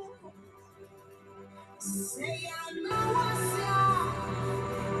Say I know what's ya,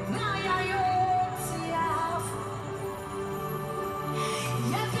 now ya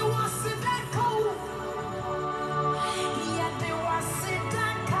yet there was a deco, yet there was a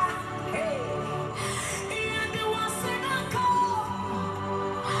deca, yet there was a deco,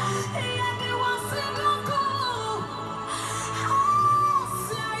 yet there was a deco. Oh,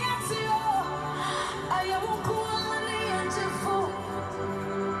 say it, I am a quality and you.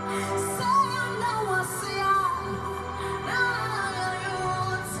 Say I know what's ya, now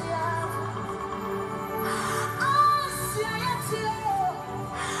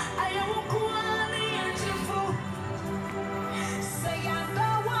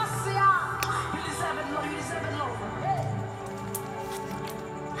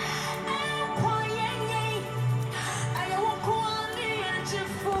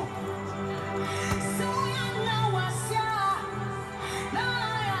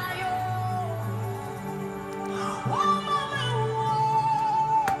you.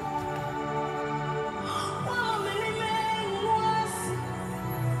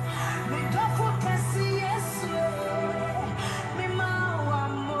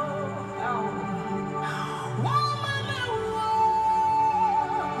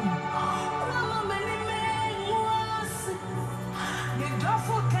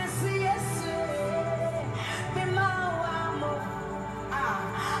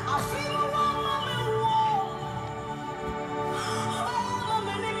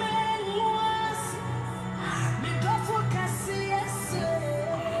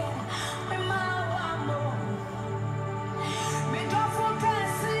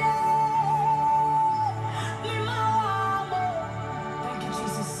 Thank you,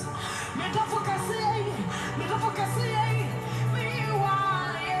 Jesus. Me don't focus, me don't focus, me wa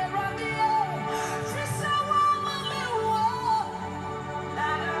erade. Fisa wa me wo, da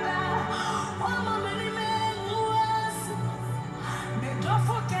da da. Wa me ni me was. Me don't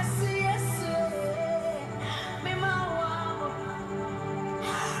focus, yes. Me ma wa.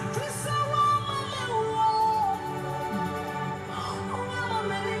 Fisa wa me wo, wa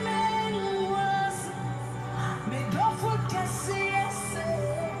me ni me was. Me don't focus, yes.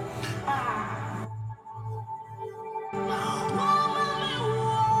 Ah.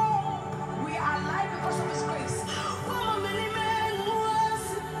 We are alive because of His grace. Many men was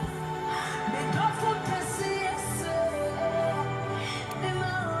me don't focus yes.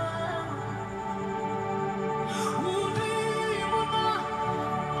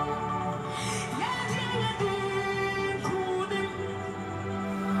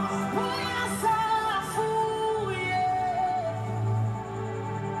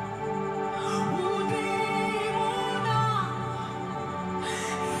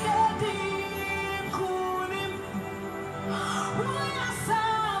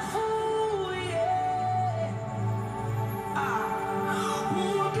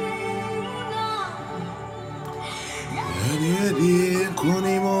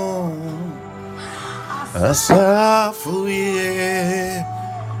 Asafuye,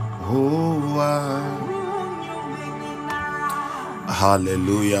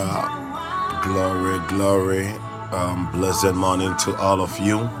 hallelujah, glory, glory, blessed morning to all of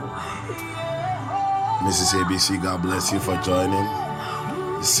you. Mrs. ABC, God bless you for joining.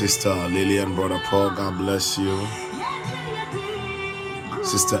 Sister Lillian, Brother Paul, God bless you.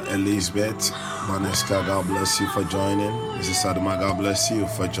 Sister Elizabeth Maneska, God bless you for joining. Mrs. Adama, God bless you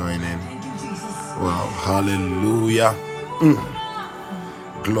for joining. Wow, hallelujah.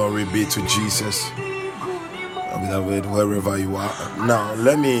 Glory be to Jesus. Beloved, wherever you are. Now,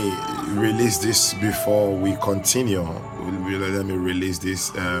 let me release this before we continue. Let me release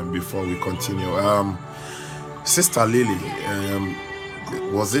this before we continue. Sister Lily,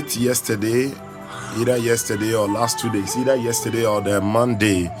 was it yesterday? Either yesterday or last 2 days. Either yesterday or the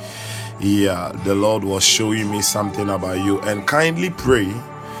Monday. Yeah, the Lord was showing me something about you. And kindly pray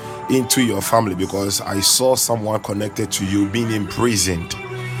into your family, because I saw someone connected to you being imprisoned.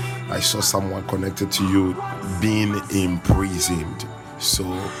 I saw someone connected to you being imprisoned. So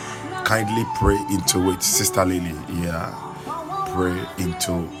kindly pray into it, Sister Lily. Yeah, pray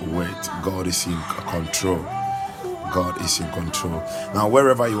into it. God is in control. God is in control. Now,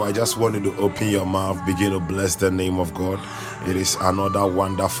 wherever you are, I just want you to open your mouth, begin to bless the name of God. It is another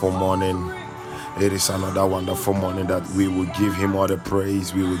wonderful morning. It is another wonderful morning that we will give Him all the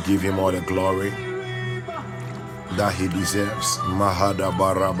praise. We will give Him all the glory that He deserves. Mahada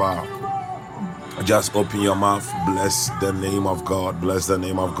Baraba. Just open your mouth. Bless the name of God. Bless the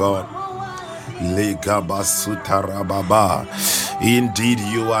name of God. Indeed,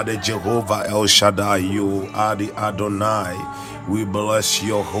 you are the Jehovah El Shaddai. You are the Adonai. We bless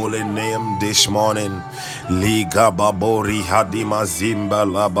your holy name this morning. Liga babori hadima zimba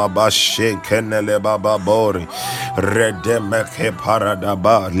la baba shekenele baba bori. Redemeke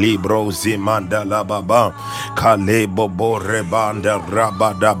paradaba libro zimanda la baba. Kalebo bore banda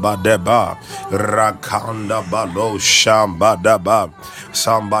rabadaba deba. Rakanda balo shambadaba.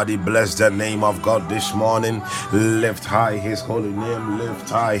 Somebody bless the name of God this morning. Lift high his holy name. Lift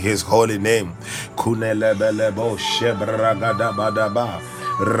high his holy name. Kunelebelebo shebragadabadaba.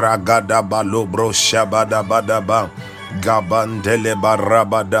 Ragadabalo shabadabadaba. Gabandele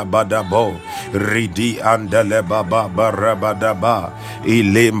barabadabadabo. Ridi andele baba barabadaba.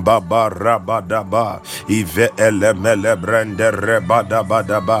 Ilimba barabadaba. Ive elemele brende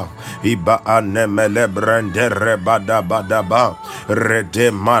rebadabadaba. Iba anemele brende rebadabadaba.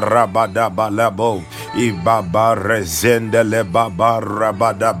 Rede marabadabalabo. Ibaba rezendele baba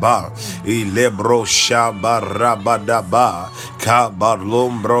rabadaba. Ilebro shabarabadaba.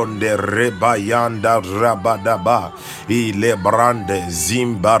 Kabalumbronde rebayanda rabadaba. Ilebrande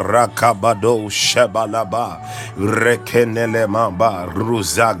zimbarakabado shabalaba. Rekenele mamba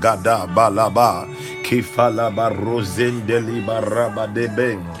ruzagada balaba. Kifalaba rozendeli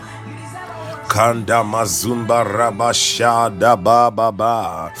barabadebeng. Kanda mazumba rabashada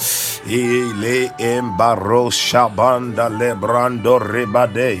baba. Ile embaro shabanda lebrando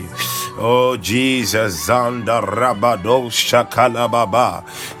rebade. Oh Jesus, Zanda Rabado Shakalababa,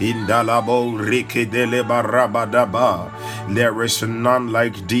 Indalabo Rikidele Barabadaba. There is none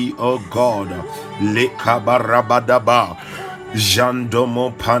like thee, O God. Lekabarabadaba,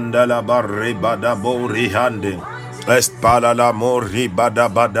 Jandomo Pandalaba Rebadabo Rihande. Espalala mori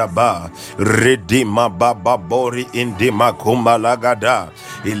badabadaba redima bababori indima kumbalagada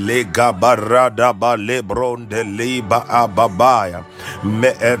ilega barada balebron de liba ababaya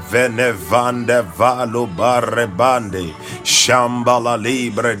me evene vande valo barrebande shambala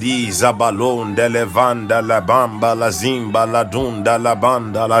libre di zabalon de levanda la bamba la zimba la dunda la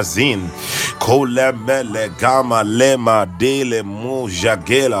banda la zin kolemele gama lema dele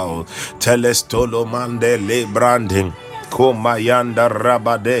mujagela telestolo mande le branding komayanda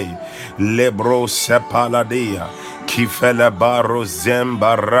rabade lebro sepaladia kifele baro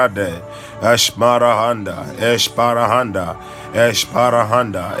zembarade Eshparahanda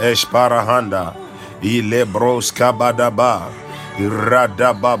ilebros kabadaba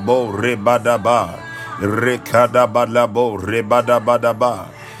iradababo rebadaba rekadabalabo rebadabadaba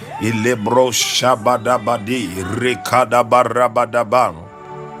ilebros shabadabadi rekadabarabadaba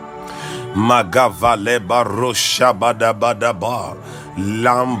magavale barosha badabadaba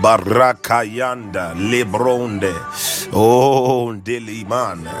lambarakayanda lebronde oh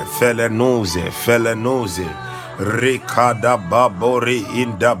deliman felenuze rekada babori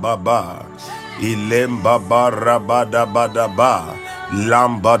indababa ilemba barabadabadaba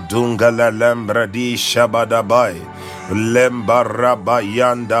lambadunga la lembradi shabadabai lemba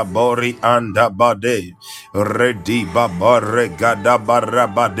rabayanda bori andabade redi babare gada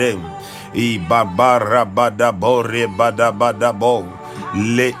barabade ibabara badabore badabadabo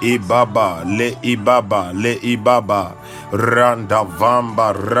le ibaba randa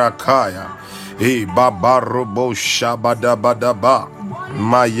vamba rakaya ibaba robo shabadabadaba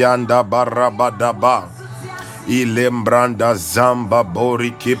mayanda barabadaba ilembranda zamba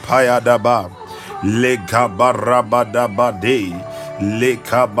bori kipayadaba le kabarabadabade le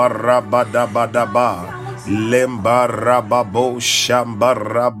kabarabadabadaba lembarababo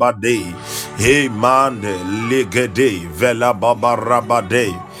shambarabade he mande legede vela babarabade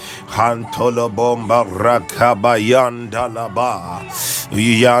hantolo bomba rakaba yandalaba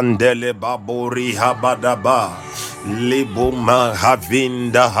yandele babori habadaba libuma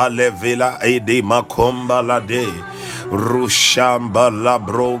havinda halevela edi makomba lade rushamba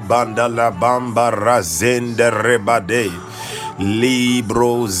labro banda la bamba razende rebade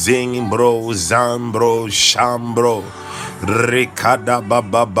libro zingbro zambro shambro rikada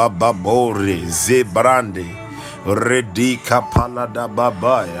babababore zebrande redika palada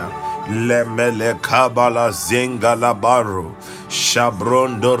babaya lemele kabala zingala baro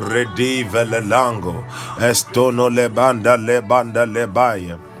shabrondo redi velelango estono lebanda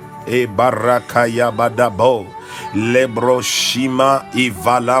lebaya e barakaya badabo lebroshima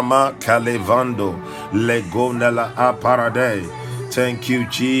ivalama kalevando legonela aparade. Thank you,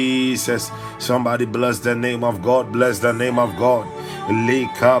 Jesus. Somebody bless the name of God. Bless the name of God.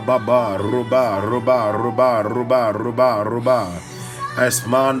 Lika baba ruba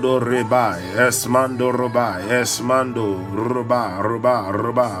esmando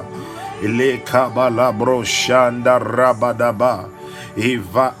ruba lika bala broshanda rabadaba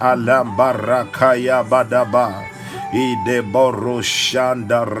iva alambarakaya badaba ide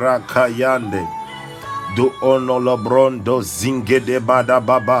boroshanda rakayande do onolobrondo zinge de bada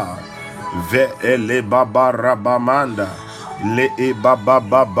baba ve ele baba rabamanda le e baba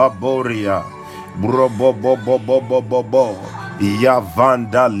baba boria bro bo bo bo bo bo bo bo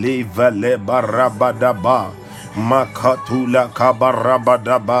yavanda leva le barabadaba makatula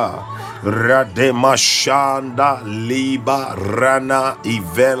kabarabadaba rademashanda liba rana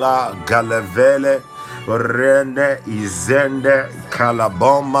ivela galevele rende izende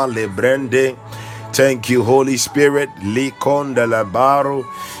kalaboma lebrende. Thank you, Holy Spirit. Likonda labaro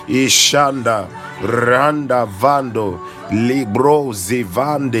ishanda randa vando libro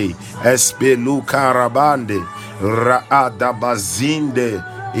zivande espelu karabande raada bazinde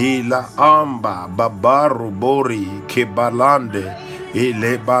ila amba babaru bori kebalande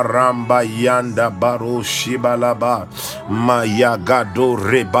ile baramba yanda baro shibalaba mayagado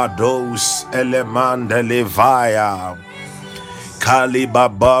rebados elemande levaya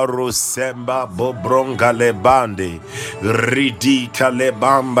Kalibabaro semba bobronga lebande ridi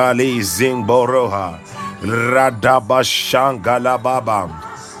kalebamba le zimboroha radabashanga lababa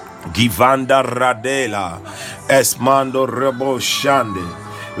givanda radela esmando rebo shande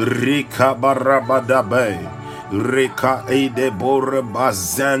rika barabadabe rika ede bore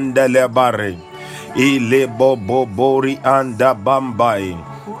bazende lebare ile bobori anda bambai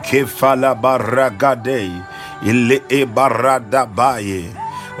kefala baragade ile ebarada baye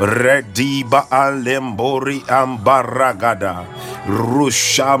rediba alembori ambaragada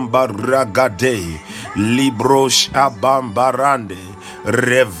rushamba ragade librosh abambarande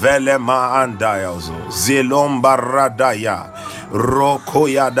revele maandayazo zelombaradaya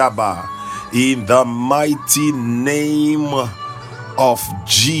rokoyadaba in the mighty name of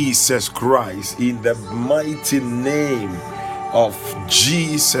Jesus Christ, in the mighty name of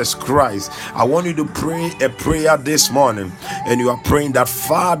Jesus Christ. I want you to pray a prayer this morning, and you are praying that,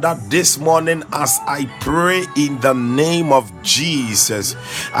 Father, this morning as I pray in the name of Jesus,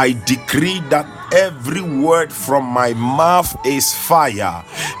 I decree that every word from my mouth is fire.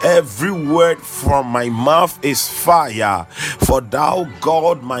 Every word from my mouth is fire. For thou,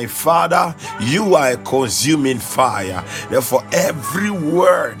 God, my Father, you are a consuming fire. Therefore, every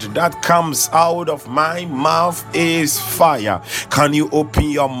word that comes out of my mouth is fire. Can you open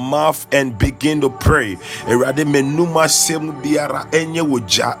your mouth and begin to pray? Erade menuma semu biara enye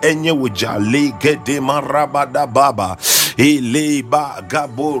wuja legede marabada baba ileba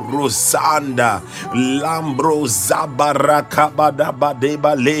gabo rosanda lambro zabaraka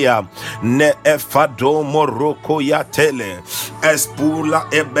badabadeba lea ne efado moroko yatele espula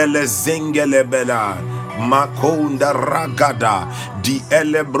ebele zengele bela makonda ragada di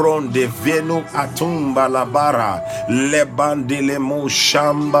elebron de venu atumba labara lebandile mo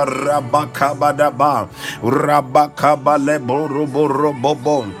shamba rabakabadaba rabakabale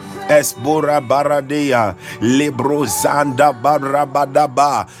borobobom Esbora baradea lebrozanda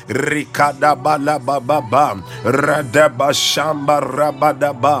barabadaba rikada balababa radaba shamba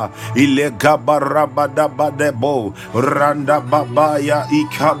rabadaba ilegaba rabadaba debo randa babaya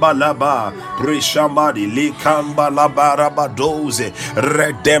ikabalaba prishamadi likamba labarabadoze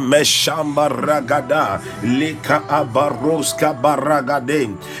redeme shamba ragada lika abaroska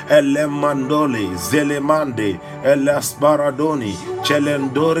baragade elemandole zelemande elasparadoni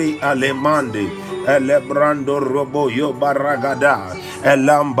chelendori alemande elebrando robo yo baragada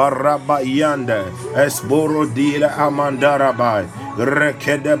elambaraba yanda esboro dila amandaraba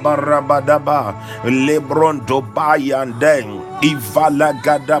rekede barabadaba lebrondo bayandeng ivala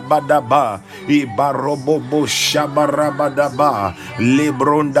gadabadaba ibarobobo shabarabadaba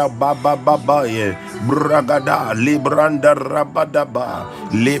lebronda baba babaye bragada libranda rabadaba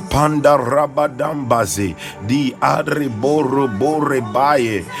lepanda rabadambaze di adri boro bore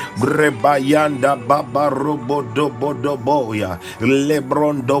baye brebayanda baba robodo bodoboya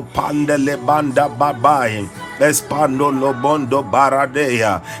lebrondo pande lebanda babaye espando lobondo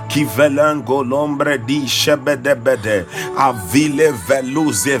baradea kivelango lombre di shebedebede avile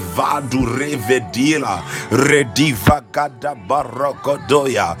veluze vadu revedila rediva gada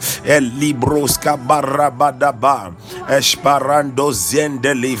barokodoya el libroska barabadaba esparando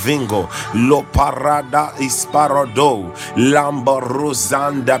zende livingo lo parada isparado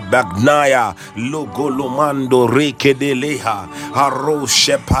lamborozanda bagnaya logolomando rekedeleha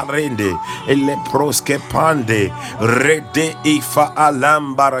aroshe parende ele proske pande rede ifa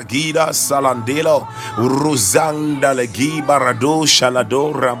alambaragida salandelo ruzanda legi barado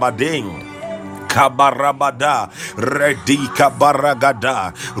shalado rabadeng Kabarabada, Redika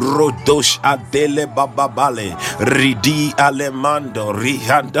Baragada, Rodosh Adele Bababale, Ridi Alemando,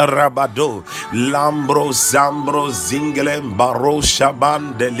 Rihanda Rabado, Lambro Zambro Zinglem Baro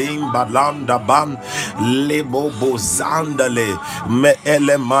Shaban Delim Balanda Ban, Lebobo Zandale, Me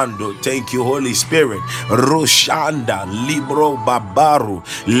Elemando. Thank you, Holy Spirit. Roshanda, Libro Babaru,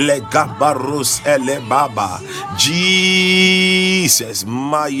 Legabarus Elebaba, Jesus,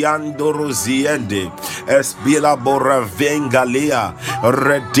 Mayando Rosiende, Espila Bora Vengalia,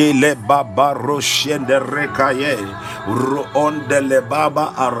 Redile Baba Roshende Rekaye, Roondele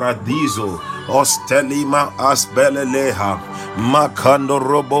Baba Aradizo, Ostelima Asbeleleha, Makando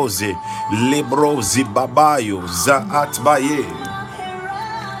Roboze, Libro Zibabayo, Zaatbaye,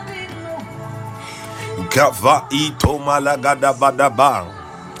 Gava ito malagada badaba,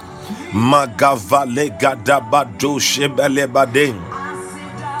 Magava legadaba do shebele badeng,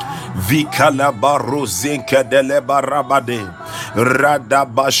 Vikala baro zinka dele barabade,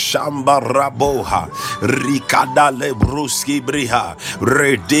 Radabashamba raboha, Rikada lebruski briha,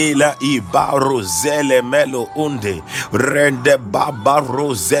 Redela ibaro zele melo unde, Rende baba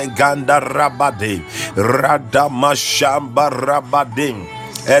rozenganda rabade, Radamashamba rabading,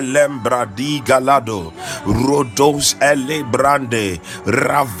 Elembradi galado, Rodos elebrande,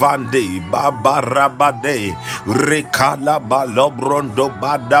 Ravande, Baba rabade, Rekala balobrondo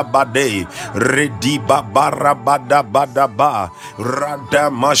badabade, Redi baba rabada badaba,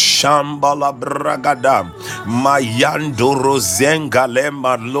 Radamashambala bragada, Mayando rozengale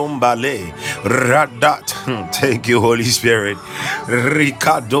malumbale, Radat. Thank you, Holy Spirit.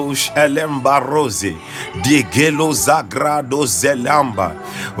 Ricadosh elembarose, Diegelo zagrado zelamba,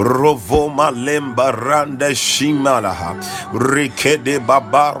 Rovoma lemba rande shimalaha, Rikede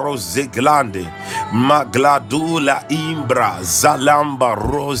babaro zeglande, Magladula imbra zalamba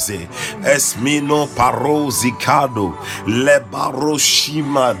rose, Esmino parozicado, Lebaro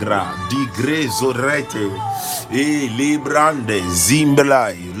shimagra, Digrezo rete, E librande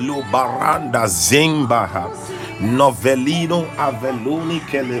zimblai, Lubaranda zimbaha, Novelino aveluni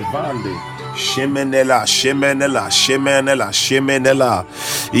che levande, Shemenela, Shemenela, Shemenela, Shemenela.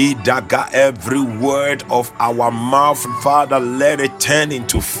 Idaga, every word of our mouth, Father, let it turn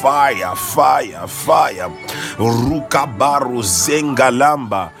into fire, fire, fire. Rukabaru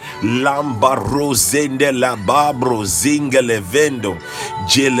zengalamba, lamba rozende la babro zingele vendo,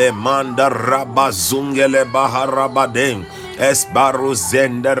 jele manda rabazungele baharabadeng. Esbaro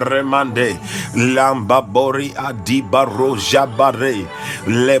zende remande, lamba bori adibaro jabare,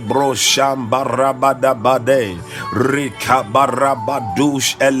 lebro shamba rabadabade, rika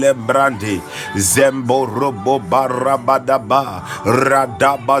barabadush elembrande, zembo robo barabadaba,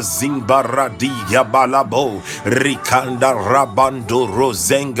 radaba zimbaradi yabalabo, rikanda rabando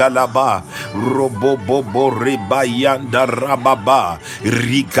rozengalaba, robo bobo ribayanda rababa,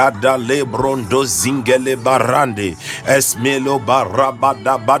 rikada lebrondo zingele barande, Melo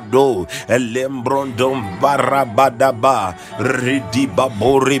barabadabado, Elembrondom barabadaba,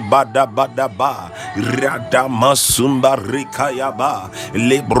 Ridibabori badabadaba, Radamasumba rikayaba,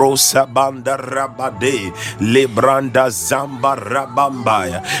 Lebrosa banda rabade, Lebranda zamba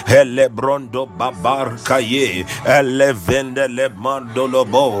rabambaya, Elebrondo babarkaye, Elevende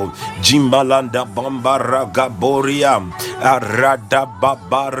lemandolobo, Jimbalanda bambara gaboriam, Arada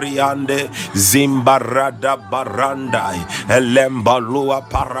babariande, Zimbarada barandai, Elembalua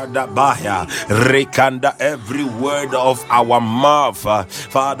paradabaya, rekanda, every word of our mouth,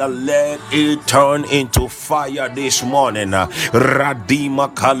 Father, let it turn into fire this morning. Radima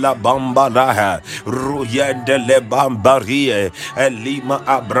kalabambalaha, ruyende lebambarie, elima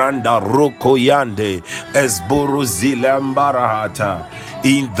abranda rokoyande, esburu zilambarahata.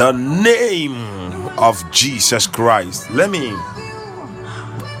 In the name of Jesus Christ. Let me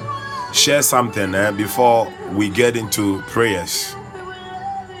share something before we get into prayers.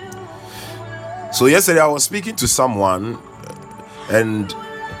 So yesterday I was speaking to someone, and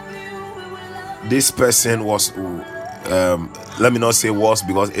this person was let me not say was,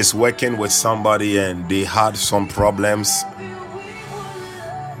 because it's working with somebody and they had some problems,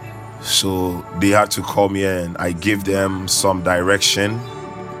 so they had to call me and I gave them some direction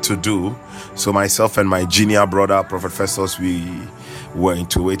to do. So myself and my junior brother, Prophet Festus, we were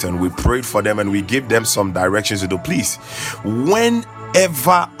into it and we prayed for them and we gave them some directions to do. Please,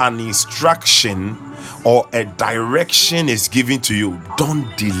 whenever an instruction or a direction is given to you, don't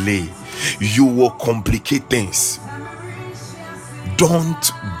delay. You will complicate things.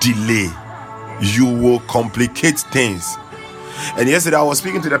 Don't delay. You will complicate things. And yesterday I was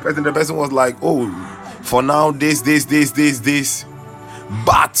speaking to the person was like, oh, for now this.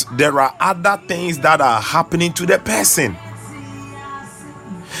 but there are other things that are happening to the person,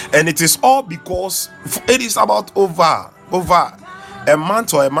 and it is all because it is about over a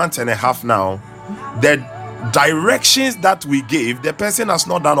month or a month and a half now. The directions that we gave, the person has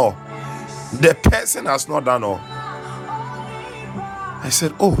not done all. The person has not done all. I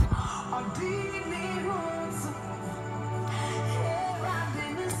said, oh,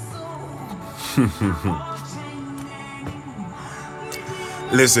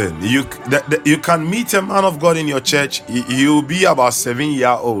 listen, you can meet a man of God in your church. You'll be about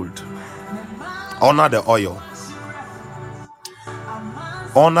 7-year-old. Honor the oil.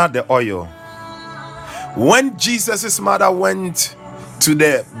 Honor the oil. When Jesus' mother went to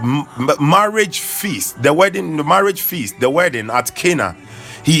the marriage feast, the wedding at Cana,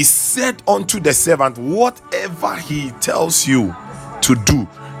 he said unto the servant, whatever he tells you to do,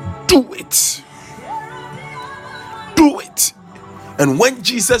 do it. Do it. And when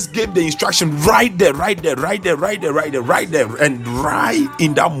Jesus gave the instruction, right there, and right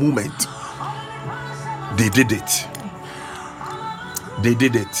in that moment, they did it. They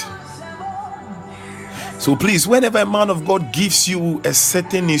did it. So please, whenever a man of God gives you a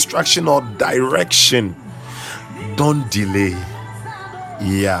certain instruction or direction, don't delay.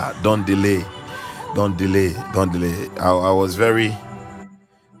 Yeah, don't delay. I was very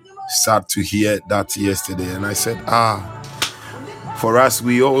sad to hear that yesterday, and I said, for us,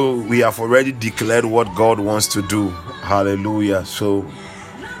 we have already declared what God wants to do. Hallelujah. So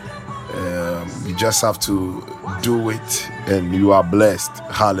you just have to do it, and you are blessed.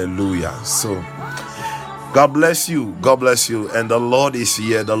 Hallelujah. So God bless you, and the Lord is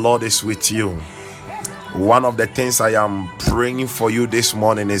here. The Lord is with you. One of the things I am praying for you this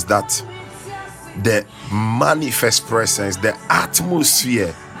morning is that the manifest presence, the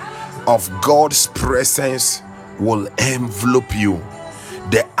atmosphere of God's presence will envelop you.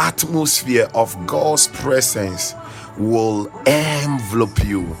 The atmosphere of God's presence will envelop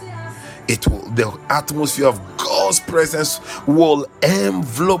you. The atmosphere of God's presence will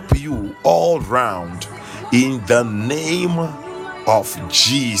envelop you all round, in the name of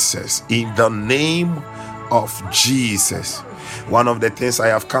Jesus. In the name of Jesus. One of the things I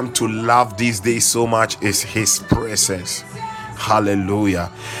have come to love these days so much is His presence. Hallelujah.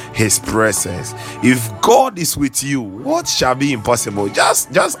 His presence. If God is with you, what shall be impossible?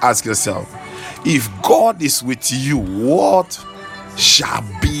 Just ask yourself, if God is with you, what shall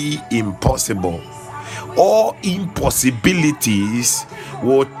be impossible? All impossibilities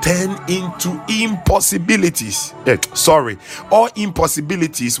will turn into impossibilities. All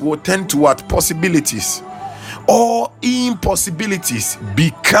impossibilities will turn to what? Possibilities. All impossibilities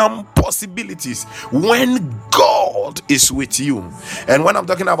become possibilities when God is with you. And when I'm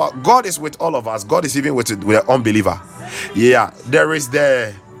talking about God is with all of us, God is even with the unbeliever. Yeah, there is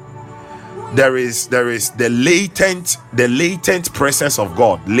the latent presence of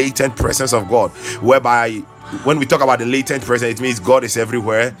God, whereby when we talk about the latent presence, it means God is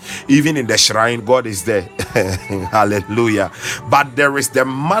everywhere. Even in the shrine, God is there. Hallelujah. But there is the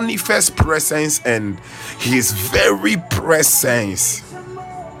manifest presence, and His very presence.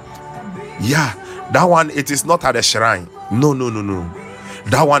 Yeah, that one, it is not at the shrine. No.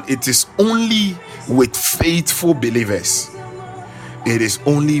 That one, it is only with faithful believers. It is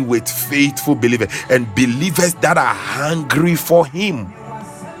only with faithful believers and believers that are hungry for Him.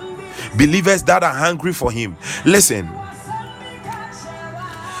 Believers that are hungry for Him. Listen,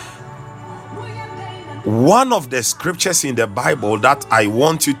 one of the scriptures in the Bible that I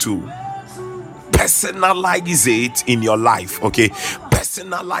want you to personalize it in your life, okay?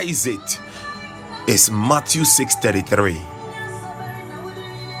 Personalize it, is Matthew 6:33.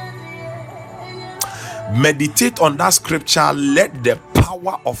 Meditate on that scripture. Let the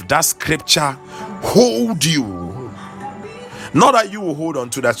power of that scripture hold you. Not that you will hold on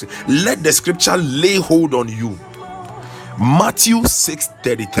to that. Let the scripture lay hold on you. Matthew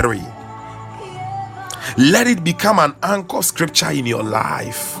 6:33. Let it become an anchor scripture in your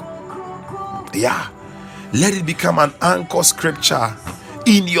life. Yeah. Let it become an anchor scripture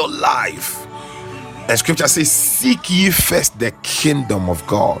in your life. And scripture says, seek ye first the kingdom of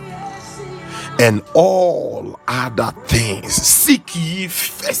God, and all other things. Seek ye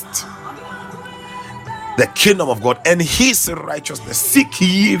first the kingdom of God and His righteousness. Seek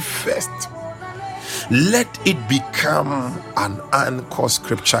ye first. Let it become an anchor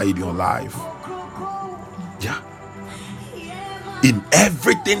scripture in your life. Yeah. In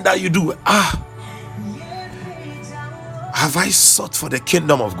everything that you do, have I sought for the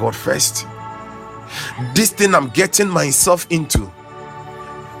kingdom of God first? This thing I'm getting myself into,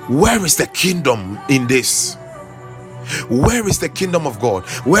 where is the kingdom in this? Where is the kingdom of God?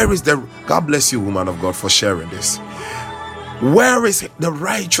 Where is the, God bless you, woman of God, for sharing this. Where is the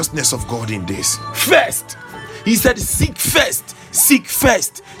righteousness of God in this? First, he said, seek first, seek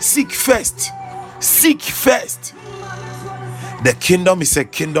first, seek first, seek first. The kingdom is a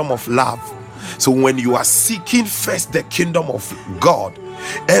kingdom of love. So when you are seeking first the kingdom of God,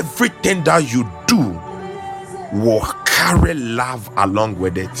 everything that you do will carry love along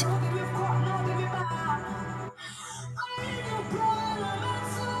with it.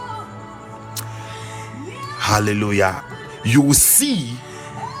 Hallelujah. You will see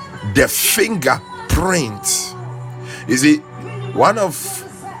the fingerprint. You see, one of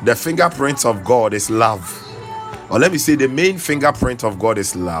the fingerprints of God is love. Or let me say, the main fingerprint of God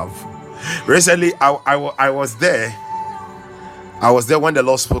is love. Recently, I was there. I was there when the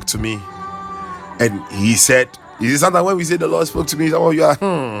Lord spoke to me, and He said, sometimes when we say the Lord spoke to me, he said, oh, you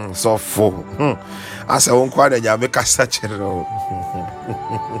are so full. I said,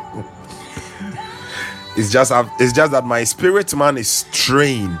 it's just that my spirit man is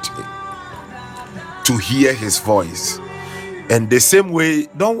trained to hear His voice. And the same way,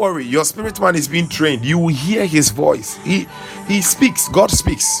 don't worry, your spirit man is being trained. You will hear His voice. He speaks. God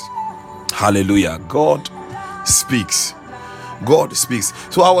speaks. Hallelujah. God speaks. God speaks.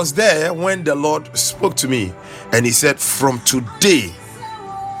 So I was there when the Lord spoke to me, and He said, from today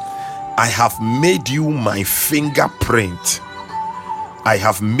I have made you my fingerprint. I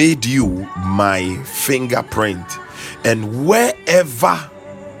have made you my fingerprint, and wherever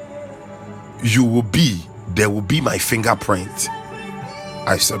you will be, there will be my fingerprint.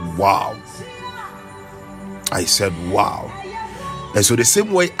 I said, wow. I said, wow. And so the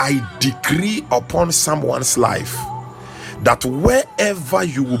same way, I decree upon someone's life that wherever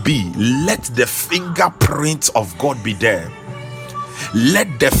you will be, let the fingerprint of God be there.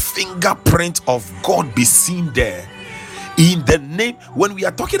 Let the fingerprint of God be seen there. In the name, when we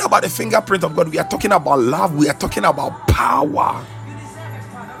are talking about the fingerprint of God, we are talking about love, we are talking about power.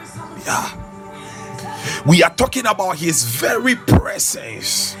 Yeah. We are talking about His very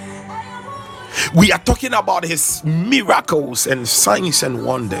presence. We are talking about His miracles and signs and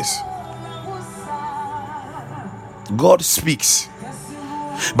wonders. God speaks,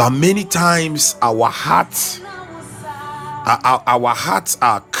 but many times our hearts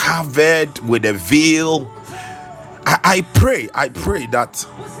are covered with a veil. I pray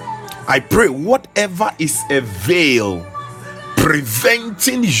whatever is a veil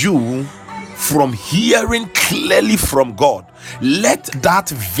preventing you from hearing clearly from God, let that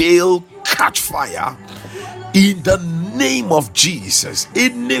veil catch fire in the name of Jesus.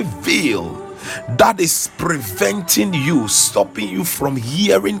 Any veil that is preventing you, stopping you from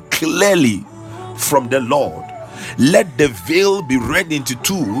hearing clearly from the Lord, let the veil be rent into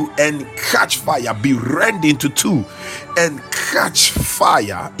two and catch fire. Be rent into two and catch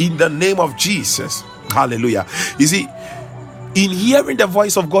fire in the name of Jesus. Hallelujah. You see, in hearing the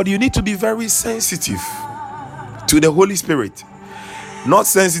voice of God, you need to be very sensitive to the Holy Spirit. Not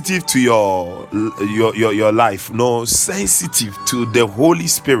sensitive to your life. No, sensitive to the Holy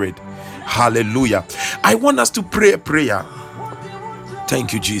Spirit. Hallelujah. I want us to pray a prayer.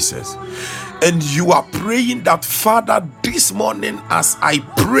 Thank you, Jesus. And you are praying that, Father, this morning as I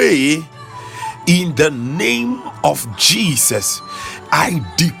pray in the name of Jesus, I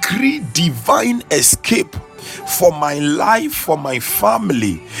decree divine escape for my life, for my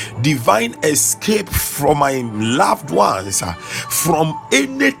family, divine escape for my loved ones, from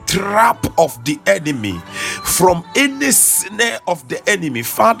any trap of the enemy, from any snare of the enemy.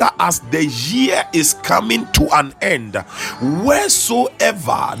 Father, as the year is coming to an end,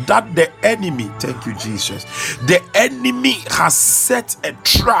 wheresoever that the enemy, thank you, Jesus, the enemy has set a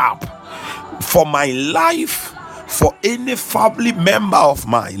trap for my life, for any family member of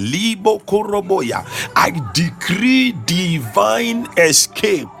mine, Libo Koroboya, I decree divine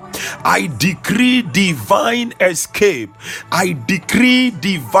escape. I decree divine escape. I decree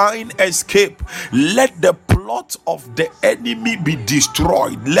divine escape. Let the plot of the enemy be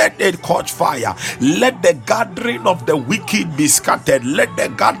destroyed. Let it catch fire. Let the gathering of the wicked be scattered. Let the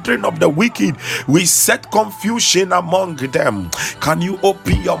gathering of the wicked, we set confusion among them. Can you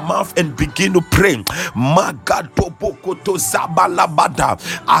open your mouth and begin to pray?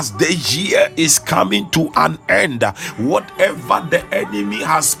 As the year is coming to an end, whatever the enemy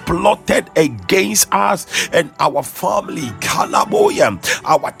has plotted against us and our family, Kalaboya,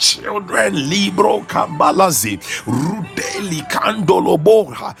 our children, Libro Kambalazi, Rudeli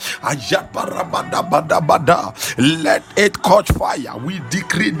Kandoloboha, Ayaparabada, let it catch fire. We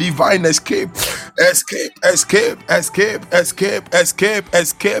decree divine escape, escape, escape, escape, escape, escape,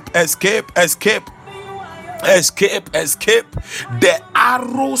 escape, escape, escape. Escape. The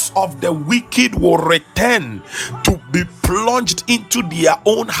arrows of the wicked will return to be plunged into their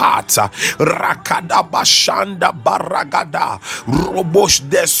own hearts. Rakada bashanda baragada robosh.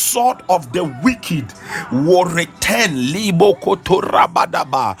 The sword of the wicked will return libo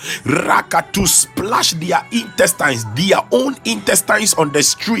kotorabadaba raka to splash their intestines, their own intestines on the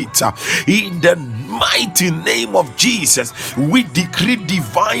street. In the mighty name of Jesus, we decree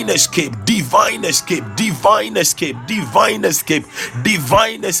divine escape.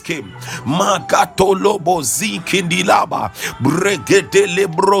 Magatolobo zikindilaba bregedele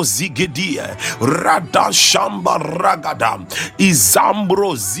brozigedia rada shamba ragada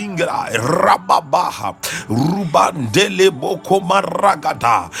izambro zingra rababaha rubandele boko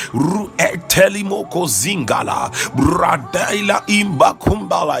maragada ru etelimoko zingala bradaila imba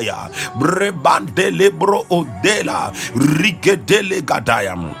kumbalaya brebandele bro odela rigedele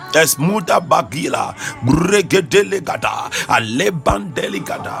gadayam esmuda bagila bregedele gada alebandele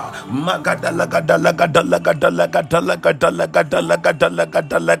gada magada lagada lagada lagada lagada lagada lagada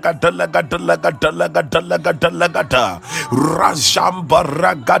lagada lagada lagada lagada lagada lagada lagada rajamba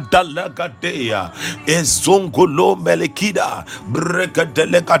ragada lagadea ezongolo melekida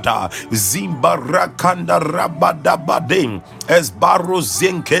bregedele gada zimba rakanda rabada badem esbaro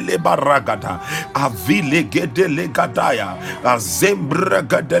zenkele baragada avile gedele gadaya azembra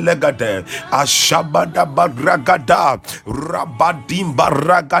gadele gade ashabada baragada rabadim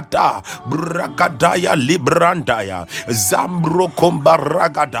baragada bragadaya librandaya zambro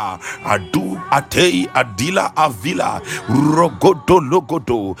kombaragada adu atei adila avila rogodo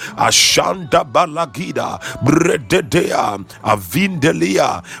logodo ashanda balagida brededea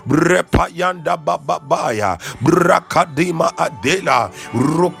avindelia brepayanda bababaya brakadima adela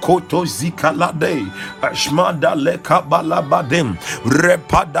rokoto zikalade ashmanda lekabalabadem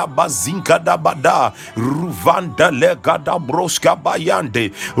repada bazinka dabada ruvanda legada broska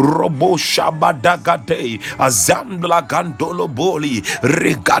bayande robo shabadagade azandla gandolo boli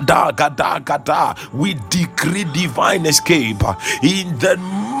regada gada. We decree divine escape in the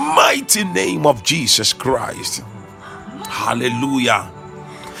mighty name of Jesus Christ. Hallelujah.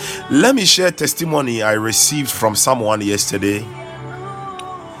 Let me share testimony I received from someone yesterday.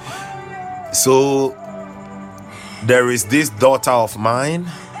 So there is this daughter of mine,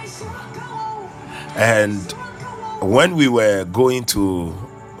 and when we were going to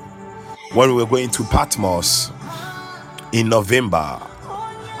Patmos in November,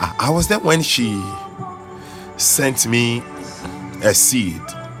 I was there when she sent me a seed,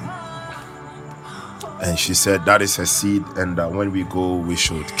 and she said that is her seed, and when we go we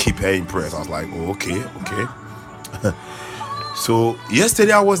should keep her in prayer. I was like, oh, okay. So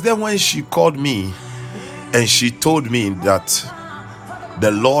yesterday I was there when she called me and she told me that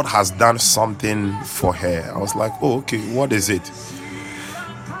the Lord has done something for her. I was like, oh, okay, what is it?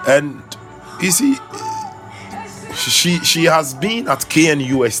 And you see, she has been at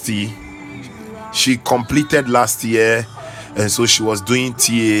KNUST. She completed last year, and so she was doing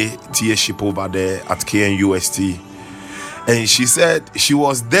TA-ship over there at KNUST. And she said she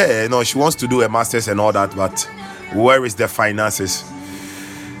was there, she wants to do a master's and all that, but where is the finances?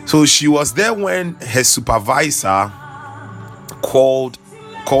 So she was there when her supervisor called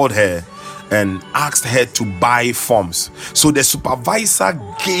her and asked her to buy forms. So the supervisor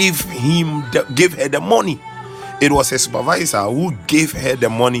gave her the money. It was her supervisor who gave her the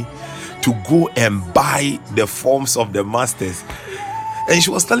money to go and buy the forms of the masters. And she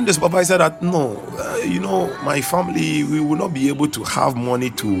was telling the supervisor that my family, we will not be able to have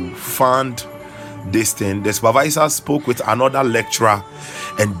money to fund this thing. The supervisor spoke with another lecturer,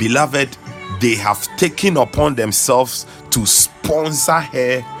 and beloved, they have taken upon themselves to sponsor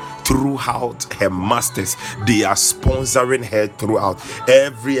her throughout her masters. They are sponsoring her throughout.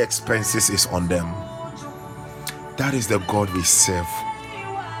 Every expenses is on them. That is the God we serve.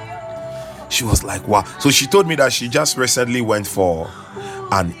 She was like, wow. So she told me that she just recently went for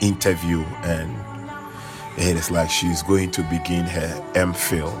an interview, and it is like she's going to begin her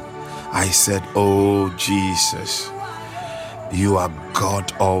MPhil. I said, oh Jesus, you are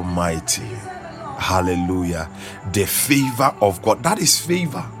God Almighty. Hallelujah. The favor of God, that is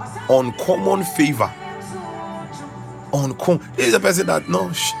favor, uncommon favor. There is a person that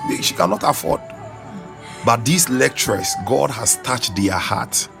she cannot afford, but these lecturers, God has touched their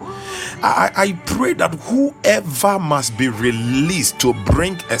heart. I pray that whoever must be released to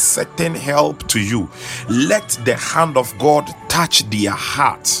bring a certain help to you, let the hand of God touch their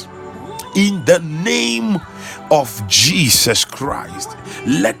hearts. In the name of Jesus Christ,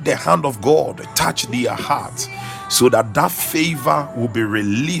 let the hand of God touch their hearts, so that favor will be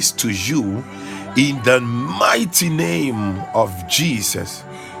released to you in the mighty name of Jesus.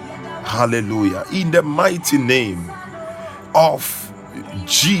 Hallelujah. In the mighty name of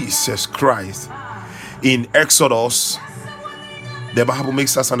Jesus Christ. In Exodus, the Bible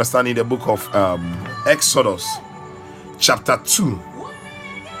makes us understand in the book of Exodus chapter 2.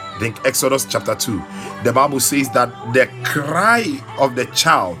 I think Exodus chapter 2, the Bible says that the cry of the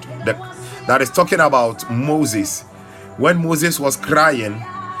child, that is talking about Moses, when Moses was crying,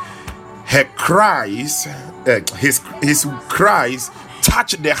 her cries, his cries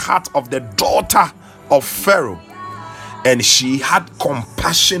touched the heart of the daughter of Pharaoh, and she had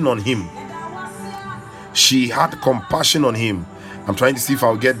compassion on him. She had compassion on him. I'm trying to see if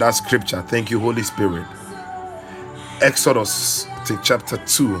I'll get that scripture. Thank you, Holy Spirit. Exodus chapter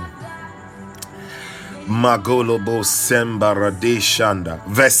 2. Magolobo Sembarade Shanda.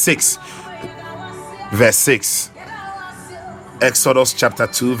 Verse 6. Verse 6. Exodus chapter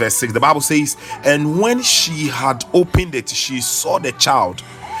 2, verse 6. The Bible says, and when she had opened it, she saw the child,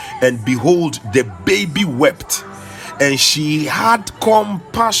 and behold, the baby wept. And she had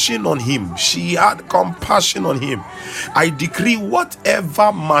compassion on him. She had compassion on him. I decree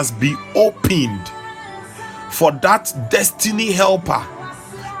whatever must be opened for that destiny helper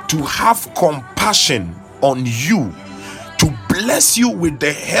to have compassion on you, to bless you with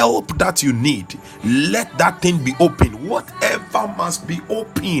the help that you need. Let that thing be opened. Whatever must be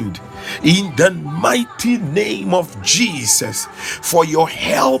opened in the mighty name of Jesus, for your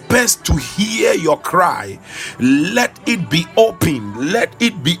helpers to hear your cry. Let it be opened. Let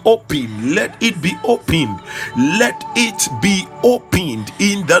it be opened. Let it be opened. Let it be opened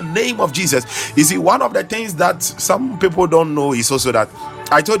in the name of Jesus. You see, one of the things that some people don't know is also that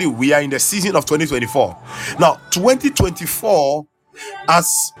I told you we are in the season of 2024. Now, 2024,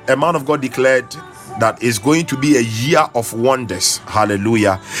 as a man of God declared, that is going to be a year of wonders.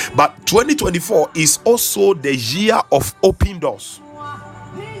 Hallelujah. But 2024 is also the year of open doors.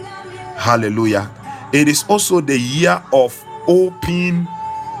 Hallelujah. It is also the year of open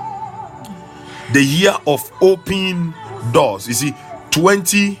doors. You see,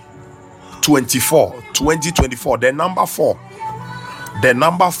 2024, the number 4. The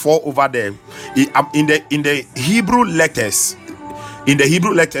number 4 over there in the Hebrew letters. In the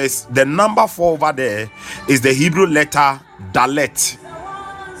Hebrew letters, the number 4 over there is the Hebrew letter Dalet.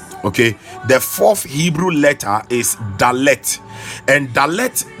 Okay, the 4th Hebrew letter is Dalet, and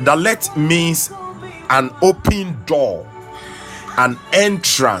Dalet means an open door, an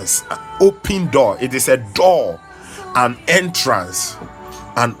entrance, an open door. It is a door, an entrance,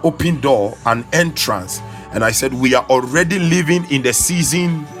 an open door, an entrance. And I said we are already living in the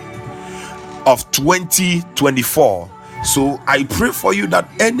season of 2024. So I pray for you that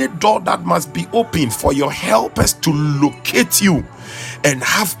any door that must be opened for your helpers to locate you and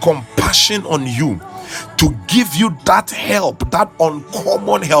have compassion on you, to give you that help, that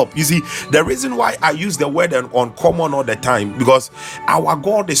uncommon help. You see, the reason why I use the word uncommon all the time, because our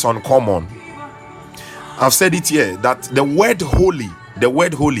God is uncommon. I've said it here that the word holy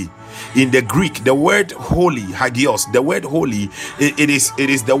in the Greek, the word holy, hagios, the word holy, it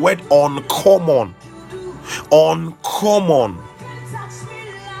is the word uncommon.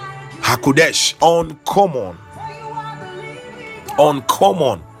 Hakodesh,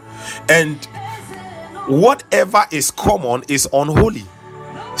 uncommon, and whatever is common is unholy.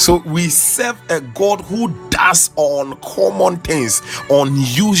 So we serve a God who does uncommon things,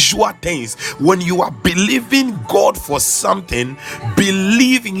 unusual things. When you are believing God for something,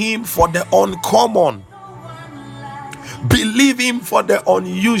 believe him for the uncommon, believe him for the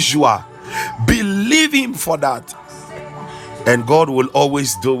unusual, believe him for that, and God will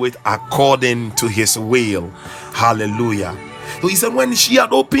always do it according to his will. Hallelujah. So he said, when she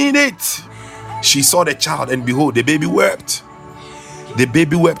had opened it, she saw the child, and behold, the baby wept. The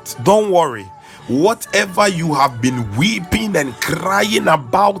baby wept. Don't worry. Whatever you have been weeping and crying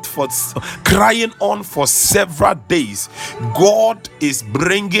on for several days, God is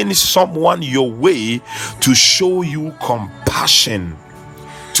bringing someone your way to show you compassion,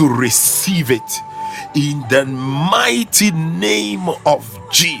 to receive it in the mighty name of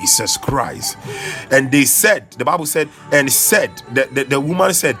Jesus Christ. And they said, the Bible said, the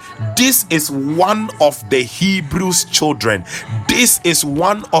woman said, this is one of the Hebrews' children. This is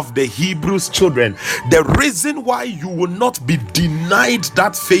one of the Hebrews' children. The reason why you will not be denied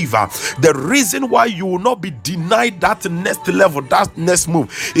that favor, the reason why you will not be denied that next level, that next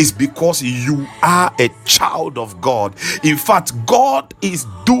move, is because you are a child of God. In fact, God is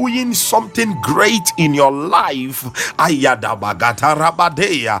doing something great in your life.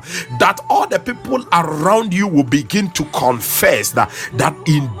 that all the people around you will begin to confess that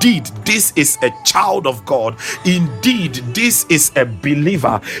indeed this is a child of God, indeed this is a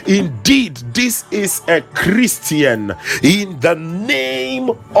believer, indeed this is a Christian, in the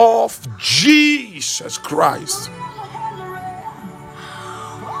name of Jesus Christ.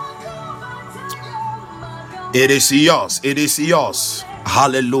 It is yours. It is yours.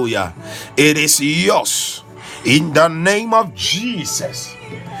 Hallelujah. It is yours. In the name of Jesus.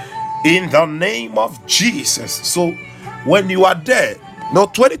 In the name of Jesus. So when you are there, now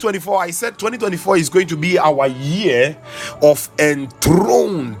 2024, I said 2024 is going to be our year of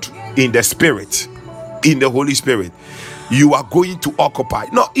enthroned in the Spirit, in the Holy Spirit. You are going to occupy.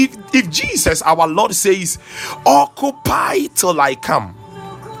 Now, if Jesus, our Lord, says, occupy till I come,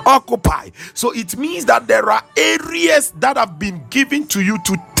 occupy, so it means that there are areas that have been given to you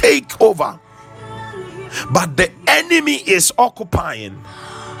to take over, but the enemy is occupying,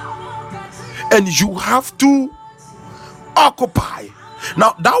 and you have to occupy.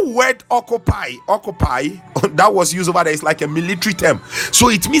 Now that word occupy that was used over there is like a military term, so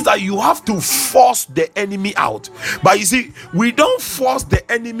it means that you have to force the enemy out. But you see, we don't force the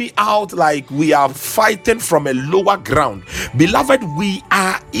enemy out like we are fighting from a lower ground. Beloved, we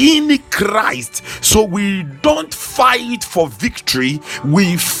are in Christ, so we don't fight for victory,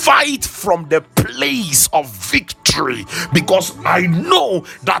 we fight from the place of victory, because I know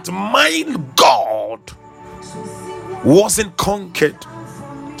that my God wasn't conquered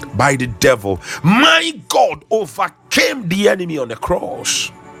by the devil. My God overcame the enemy on the cross.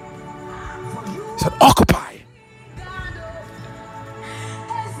 He said, occupy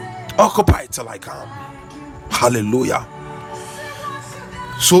till I come. Hallelujah.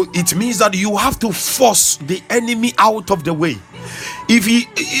 So it means that you have to force the enemy out of the way. If he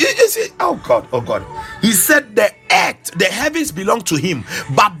oh God, he said the earth, the heavens belong to him,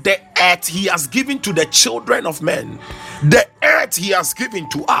 but the earth he has given to the children of men. The earth he has given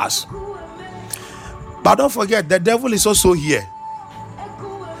to us. But don't forget, the devil is also here.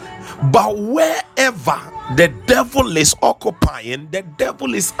 But wherever the devil is occupying, the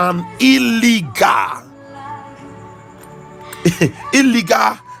devil is an illegal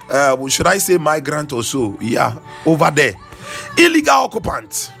should I say migrant or so? Yeah, over there, illegal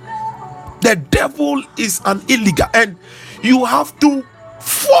occupant. The devil is an illegal, and you have to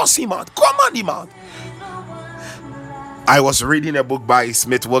force him out, command him out. I was reading a book by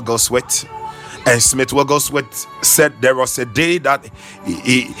Smith Wigglesworth, and Smith Wigglesworth said there was a day that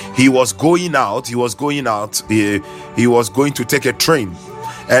he was going out. He was going to take a train,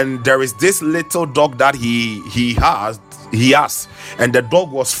 and there is this little dog that he has, and the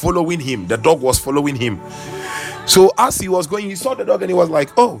dog was following him. So as he was going, he saw the dog and he was like,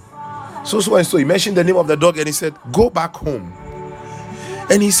 oh, so and so. He mentioned the name of the dog and he said, go back home.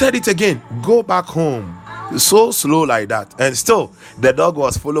 And he said it again, go back home. So slow like that, and still the dog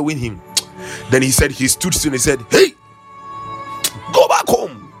was following him. Then he said, he stood still and he said, hey, go back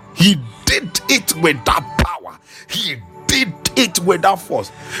home. He did it with that power, he did it with that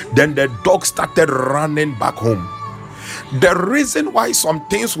force. Then the dog started running back home. The reason why some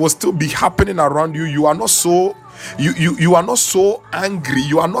things will still be happening around you, you are not so you are not so angry,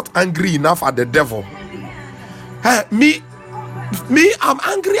 you are not angry enough at the devil. Me I'm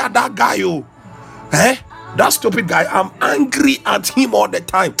angry at that guy. That stupid guy, I'm angry at him all the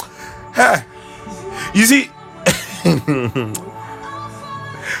time. You see,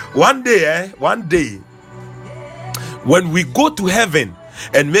 one day, when we go to heaven,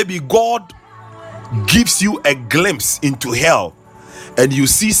 and maybe God gives you a glimpse into hell, and you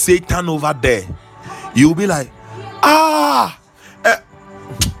see Satan over there, you'll be like,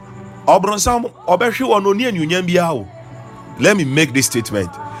 let me make this statement.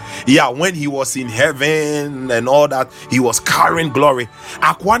 Yeah, when he was in heaven and all that, he was carrying glory.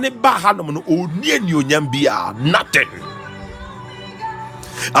 Nothing.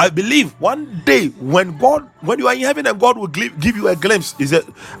 I believe one day when you are in heaven and God will give you a glimpse, he said,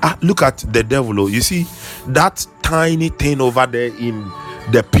 look at the devil. You see that tiny thing over there in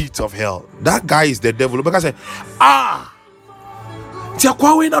the pit of hell? That guy is the devil. Because I say,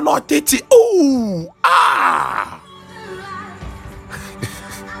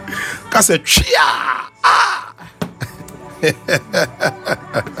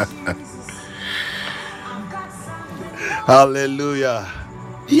 hallelujah.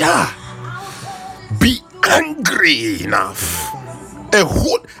 Yeah, be angry enough. I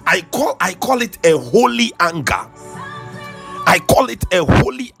call it a holy anger. I call it a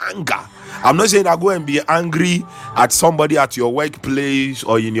holy anger. I'm not saying I go and be angry at somebody at your workplace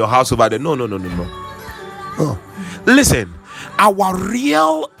or in your house over there. No. Listen, Our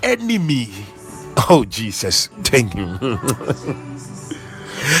real enemy, oh Jesus, thank you.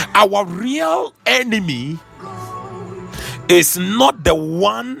 Our real enemy is not the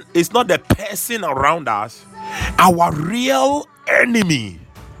one, it's not the person around us. Our real enemy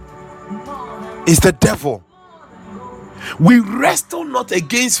is the devil. We wrestle not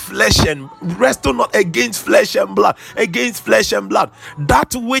against flesh and blood, against flesh and blood.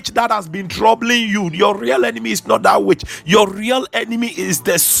 That which that has been troubling you, your real enemy is not that which. Your real enemy is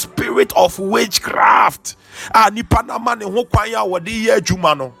the spirit of witchcraft. Nipa na mane ho kwan ya wode ye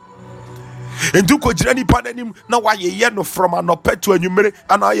adwuma no. Entu ko gira nipa nanim na wa ye no from anope to anwumere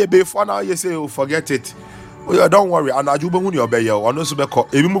ana ye before na ye say, oh, forget it. Oh, don't worry, ana adwuma hu ne obeye ono so beko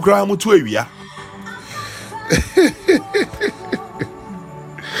ebi mu kra mu to awia.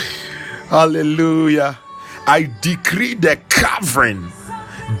 Hallelujah. I decree the covering,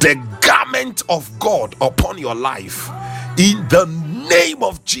 the garment of God upon your life in the name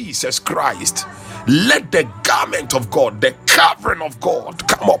of Jesus Christ. Let the garment of God, the covering of God,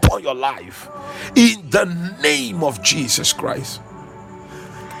 come upon your life in the name of Jesus Christ.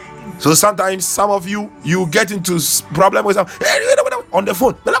 So sometimes some of you get into problem with on the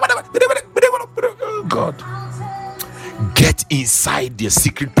phone. God, get inside the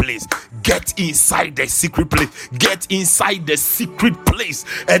secret place. Get inside the secret place. Get inside the secret place,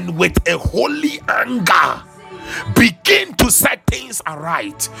 and with a holy anger, begin to set things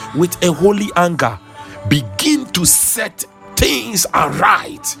aright. With a holy anger, begin to set things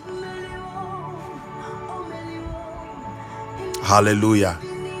aright. Hallelujah.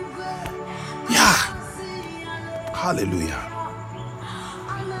 Yeah. Hallelujah.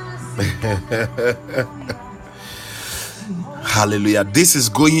 Hallelujah. This is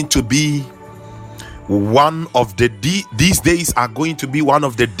going to be one of the these days are going to be one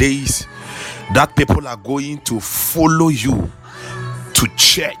of the days that people are going to follow you to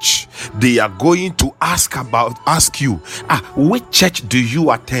church. They are going to ask you, which church do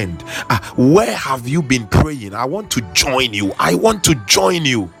you attend? Where have you been praying? I want to join you. I want to join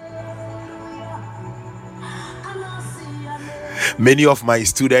you. Many of my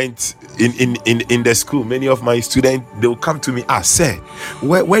students in the school, many of my students, they will come to me, say,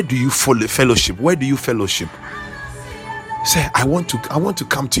 where do you follow fellowship? Where do you fellowship? Say, I want to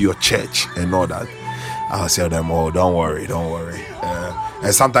come to your church and all that. I'll tell them, oh, don't worry.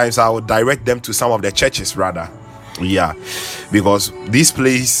 And sometimes I will direct them to some of the churches rather. Yeah, because this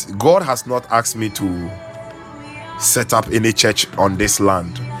place, God has not asked me to set up any church on this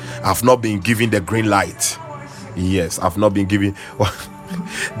land. I've not been given the green light. Yes, I've not been given.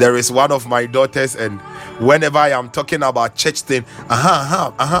 There is one of my daughters, and whenever I am talking about church thing,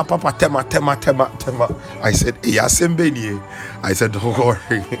 Papa, tema. I said, I said, don't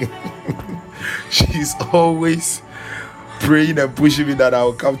worry. She's always praying and pushing me that I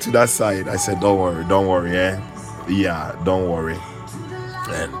will come to that side. I said, don't worry, yeah, don't worry.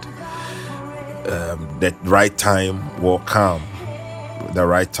 And the right time will come. The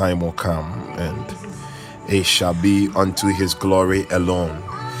right time will come, and it shall be unto his glory alone.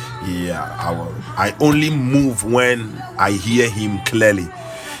 Yeah, I only move when I hear him clearly.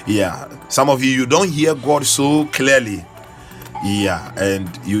 Yeah, some of you don't hear God so clearly. Yeah, and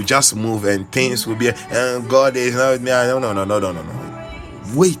you just move and things will be God is not me. No.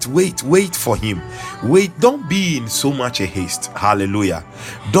 Wait for him. Wait, don't be in so much a haste. Hallelujah.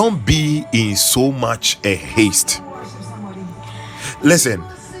 Don't be in so much a haste. Listen,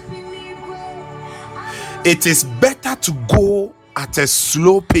 it is better to go at a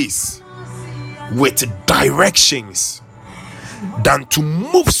slow pace with directions than to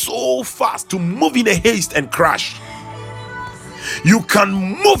move so fast, to move in a haste and crash. You can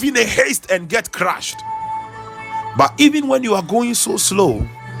move in a haste and get crashed. But even when you are going so slow,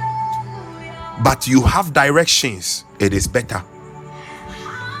 but you have directions, it is better.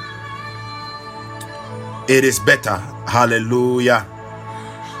 It is better. Hallelujah.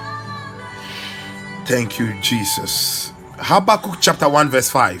 Thank you, Jesus. Habakkuk chapter 1 verse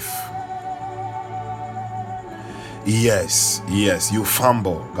 5. Yes, you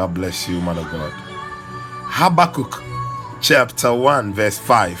fumble. God bless you, man of God. Habakkuk chapter 1 verse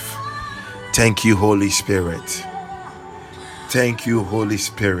 5. Thank you, Holy Spirit. Thank you, Holy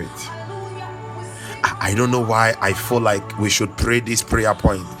Spirit. I don't know why I feel like we should pray this prayer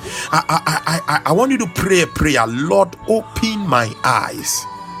point. I want you to pray a prayer. Lord, open my eyes.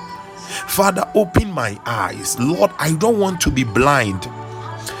 Father, open my eyes. Lord, I don't want to be blind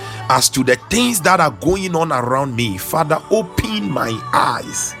as to the things that are going on around me. Father, open my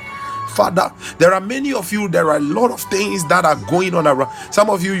eyes. Father, there are many of you, there are a lot of things that are going on around. Some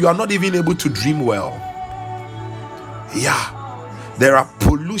of you, you are not even able to dream well. Yeah. There are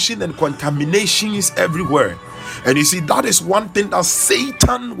pollution and contaminations everywhere. And you see, that is one thing that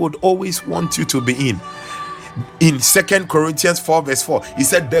Satan would always want you to be in. In 2 Corinthians 4 verse 4, he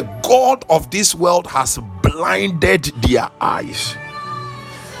said, the God of this world has blinded their eyes.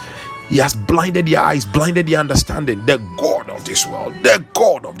 He has blinded their eyes, blinded their understanding. The God of this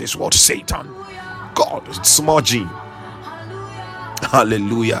world, Satan. God, small g.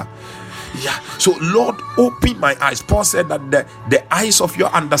 Hallelujah. Yeah. So Lord, open my eyes. Paul said that the eyes of your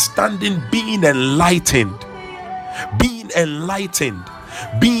understanding being enlightened.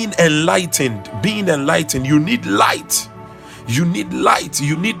 You need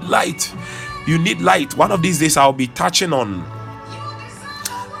light. One of these days I'll be touching on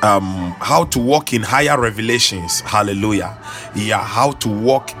how to walk in higher revelations. Hallelujah. Yeah, how to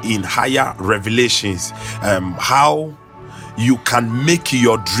walk in higher revelations. How you can make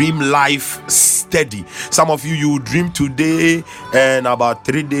your dream life steady. Some of you dream today, and about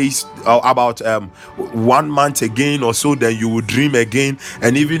 3 days or about 1 month again or so, then you will dream again,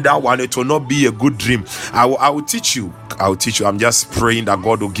 and even that one, it will not be a good dream. I will teach you. I'm just praying that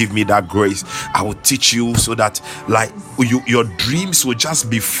God will give me that grace. I will teach you so that like your dreams will just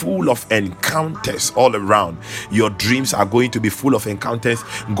be full of encounters all around. Your dreams are going to be full of encounters.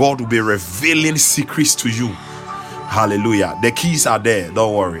 God will be revealing secrets to you. Hallelujah. The keys are there.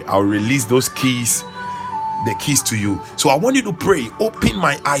 Don't worry. I'll release those keys, the keys to you. So I want you to pray. Open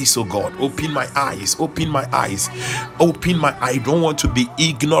my eyes, oh God. Open my eyes. I don't want to be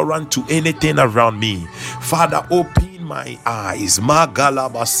ignorant to anything around me. Father, open my eyes.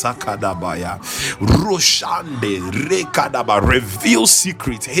 Magalaba sakadabaya. Roshande rekadaba. Reveal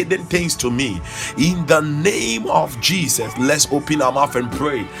secrets, hidden things to me. In the name of Jesus, let's open our mouth and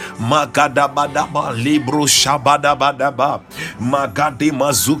pray. Magadabadaba libro shabadabadaba. Magade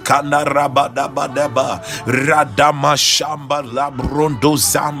mazukana rabadabadaba. Radama shamba labrondo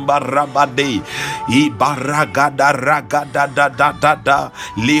zamba rabade. Ibaragada ragada da da da da.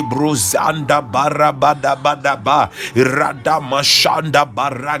 Libro zanda barabadabadaba. Radama shanda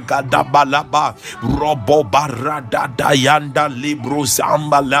baragada balaba. Robo barada dayanda libro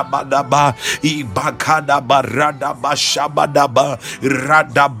zamba labadaba. Ibakada barada bashabadaba.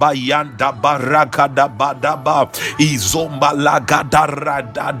 Radaba yanda baragada badaba. Izomba lagada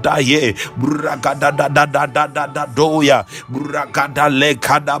radada ye. Bragada da da da da da da doya. Bragada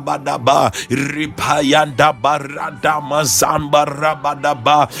lekada badaba. Ripayanda barada mazamba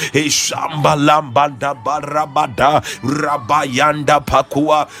rabadaba. Ishamba lambanda barabada. Rabayanda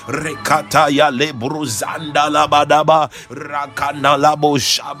pakua. Rekata ya lebruzanda labadaba. Rakana labo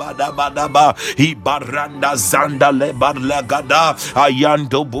shabadabadaba. Ibaranda zanda lebarlagada.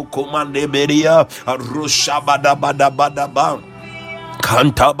 Ayando bukumande beria. Rushabadabadabadaba.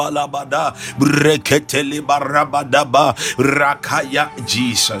 Kantabalabada. Breketeli barabadaba. Rakaya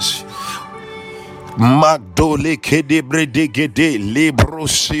Jesus. Magdole kedebre degede libro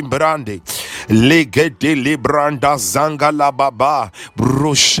simbrande legede libranda zanga la baba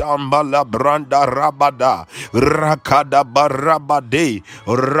broshamba la branda rabada rakada barabade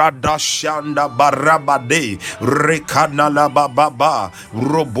radashanda barabade rekana la baba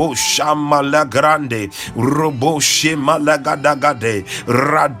robo shama la grande robo shema la gadagade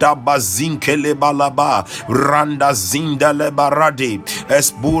radabazinke le balaba randa zinda le barade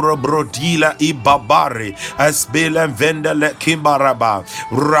esburo brodila ibaba Bare Esbelen Vendele Kimbaraba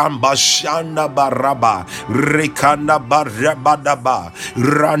Ramba Shanda Baraba Rekana Barabadaba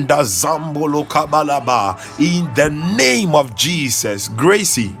Randa Zambolo Kabalaba. In the name of Jesus.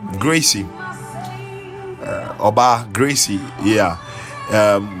 Gracie Oba Gracie, yeah.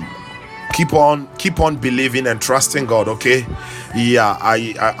 Keep on believing and trusting God, okay? Yeah,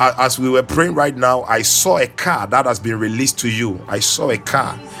 I as we were praying right now, I saw a car that has been released to you. I saw a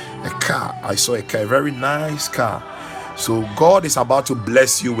car, a very nice car. So God is about to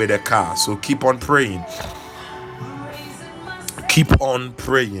bless you with a car. So keep on praying.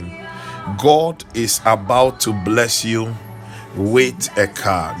 God is about to bless you with a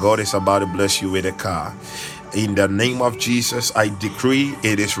car. In the name of Jesus, I decree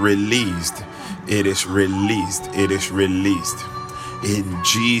it is released. In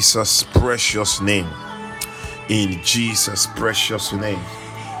Jesus' precious name.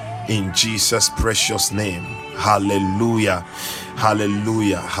 Hallelujah.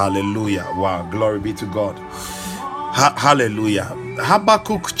 Wow, glory be to God. Hallelujah.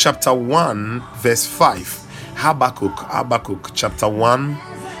 Habakkuk chapter 1 verse 5. Habakkuk chapter 1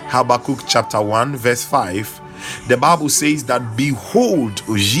 verse 5. The Bible says that behold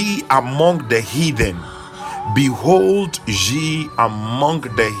ye among the heathen,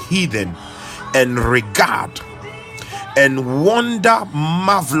 and regard and wonder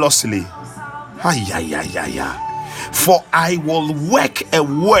marvelously. For I will work a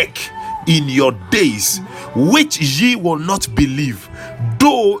work in your days which ye will not believe,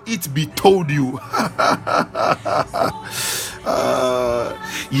 though it be told you.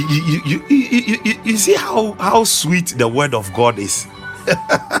 You see how sweet the word of God is.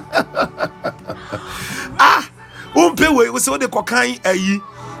 We so the kokai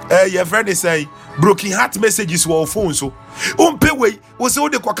your friend is saying broken heart messages were phone so we so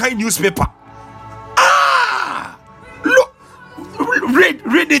the kokai newspaper. Look,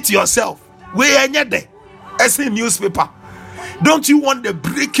 read it yourself. We are there as a newspaper. Don't you want the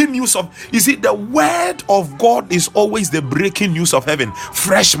breaking news of? You see, the word of God is always the breaking news of heaven.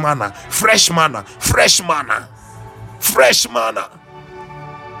 Fresh manna, fresh manna, fresh manna, fresh manna.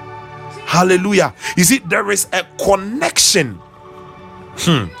 Hallelujah. You see, there is a connection.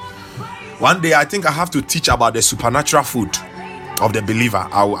 One day I think I have to teach about the supernatural food of the believer.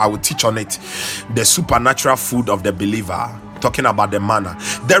 I will teach on it. The supernatural food of the believer, talking about the manna.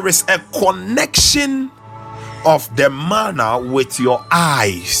 There is a connection of the manna with your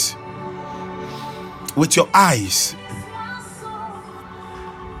eyes. With your eyes.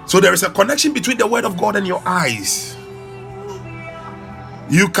 So there is a connection between the word of God and your eyes.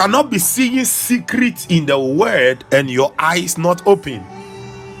 You cannot be seeing secrets in the word and your eyes not open.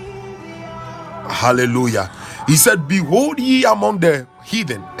 Hallelujah. He said, behold ye among the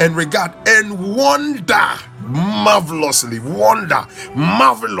heathen, and regard and wonder marvelously, wonder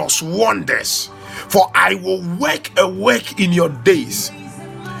marvelous wonders. For I will work a work in your days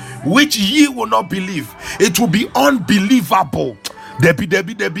which ye will not believe. It will be unbelievable. Debi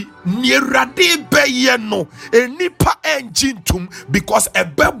nierade beye no enipa enjintum, because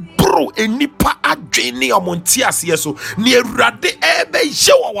ebe bro enipa adwene omonti ase so nierade ebe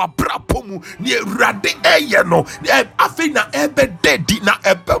yewa wa brapomu nierade eye no afi na ebe dedi na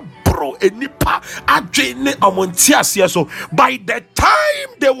ebe bro enipa adwene omonti ase so. By the time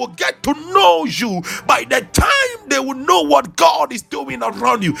they will get to know you, by the time they will know what God is doing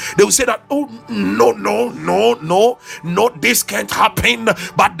around you, they will say that, oh no, this can't happen.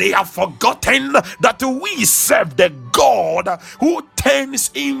 But they have forgotten that we serve the God who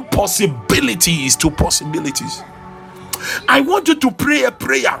turns impossibilities to possibilities. I want you to pray a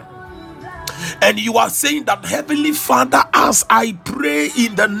prayer, and you are saying that, Heavenly Father, as I pray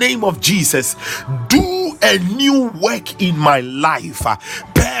in the name of Jesus, do a new work in my life.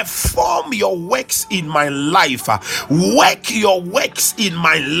 Perform your works in my life. Work your works in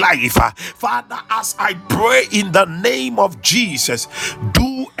my life. Father, as I pray in the name of Jesus,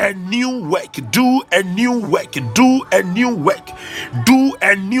 do a new work, do a new work, do a new work, do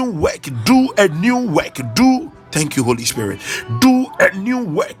a new work, do a new work, do. Thank you, Holy Spirit. Do a new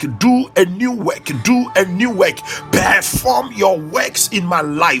work, do a new work, do a new work. Perform your works in my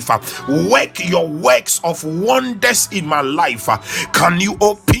life. Work your works of wonders in my life. Can you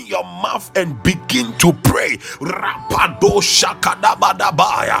open your mouth and begin to pray? Rapado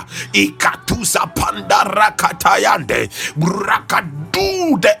shakadabadabaya ikatusa pandarakatayande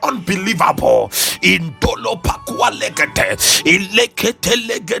brakadu the unbelievable in dolo pakwa legete ilekete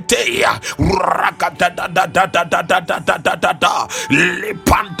legete rakadadadadada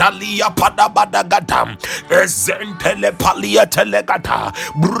lepandalia padabadagadam ezentele palia telegata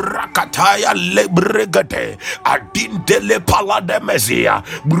brakataya lebregate adindele palademezia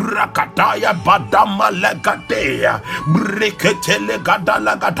brakataya badama legatea breketele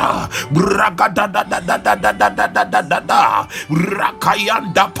gadalagata bragadadadadadadadadadada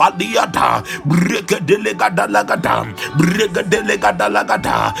rakayanda paliata brekedele gadalagata bregedele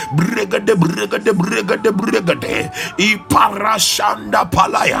gadalagata bregede iparashanda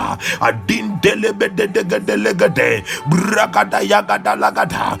palaya adindele bedegedelegede bragada yagada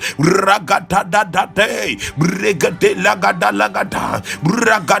lagada ragada dadade bregede lagada lagada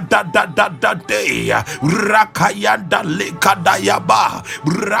bragada dadade rakayanda lekadayaba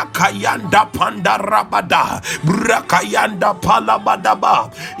rakayanda pandarabada rakayanda palabadaba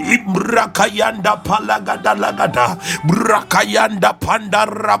ibrakayanda palagada lagada brakayanda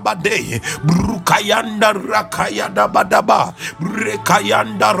pandarabade brukayanda rakayanda badaba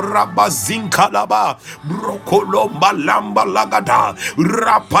rekayanda rabazinkalaba brokolomba lamba lagada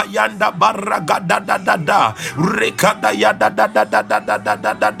rapayanda baragada dadada rekada yada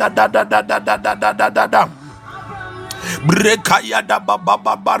dadada Brekayada baba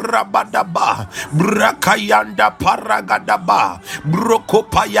barabadaba brakayanda paragadaba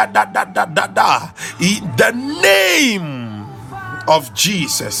brokopayada da in the name of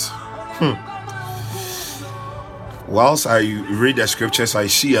Jesus. Whilst I read the scriptures, I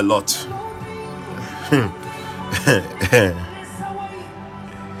see a lot.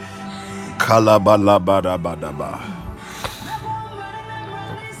 Kalabalabadabadaba.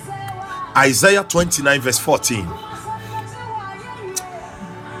 Isaiah 29 verse 14.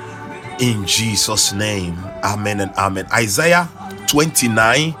 In Jesus' name, amen and amen. Isaiah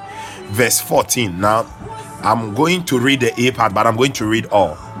 29 verse 14. Now I'm going to read the A part, but I'm going to read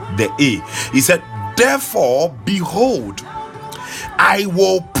all. The A. He said, therefore, behold, I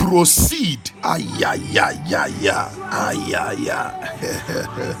will proceed. I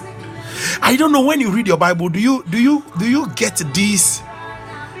don't know, when you read your Bible, do you get these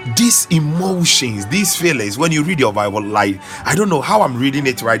emotions, these feelings when you read your Bible? Like, I don't know how I'm reading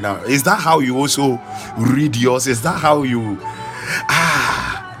it right now. Is that how you also read yours? Is that how you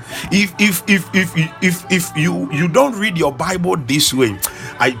if you don't read your Bible this way,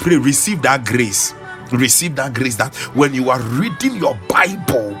 I pray receive that grace that when you are reading your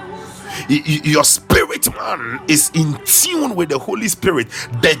Bible, your spirit man is in tune with the Holy Spirit.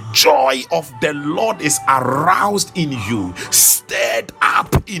 The joy of the Lord is aroused in you, stirred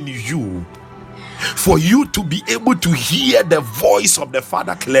up in you, for you to be able to hear the voice of the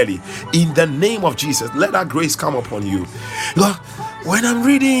Father clearly. In the name of Jesus, let that grace come upon you. Lord, when I'm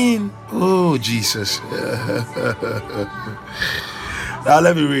reading, oh Jesus. Now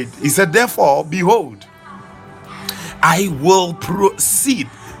let me read. He said, therefore, behold, I will proceed.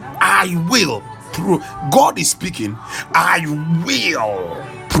 God is speaking. I will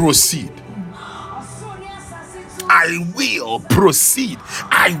proceed. I will proceed.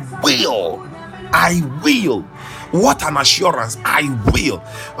 I will. What an assurance. I will.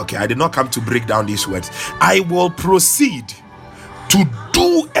 Okay, I did not come to break down these words. I will proceed to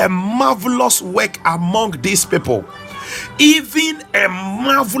do a marvelous work among these people, even a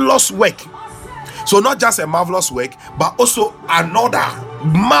marvelous work. So not just a marvelous work, but also another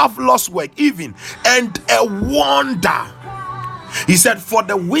marvelous work, even, and a wonder. He said, for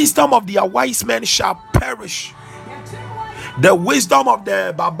the wisdom of their wise men shall perish. The wisdom of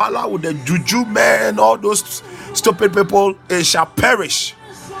the Babala, with the Juju men, all those stupid people, it shall perish.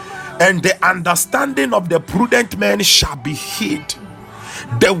 And the understanding of the prudent men shall be hid.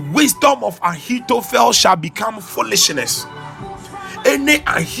 The wisdom of Ahithophel shall become foolishness. Any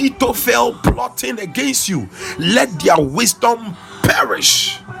Ahithophel plotting against you, let their wisdom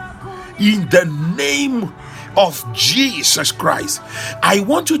perish. In the name of Jesus Christ, I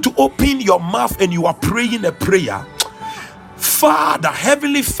want you to open your mouth and you are praying a prayer. Father,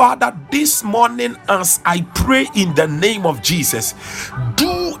 Heavenly Father, this morning as I pray in the name of Jesus,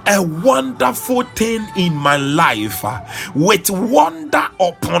 do a wonderful thing in my life, with wonder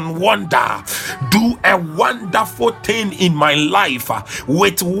upon wonder. Do a wonderful thing in my life,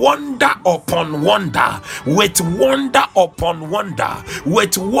 with wonder upon wonder, with wonder upon wonder,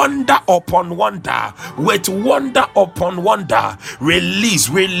 with wonder upon wonder, with wonder upon wonder. Release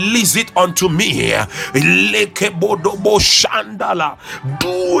it unto me.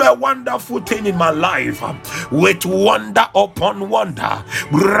 Do a wonderful thing in my life, with wonder upon wonder.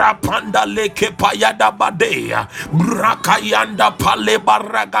 Rapanda leke payada badea, brakayanda pale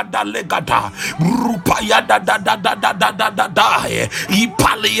baragada legada, rupayada da da da da da da da da,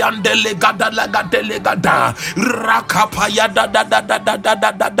 ipaliande legada legada legada, rakapayada da da da da da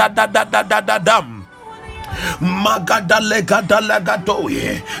da da da da da da da dam. Magada legada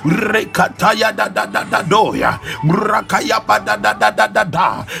lagadoye, rekataya da da da da doya, brakaya da da da da da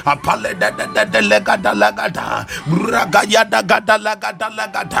da, apale da da da legada lagada, brakaya da gada lagada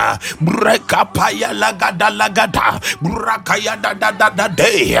lagada, brekapaya lagada lagada, brakaya da da da da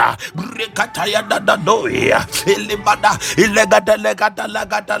deya, brekataya da da doya, ilibada ilegada legada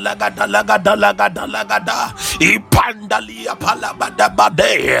lagada lagada lagada lagada lagada, ipandalia palabada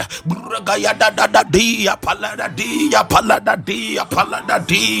bade, brakaya da da da dia. Paladadi,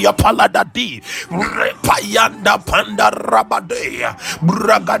 repayanda panda rabadea,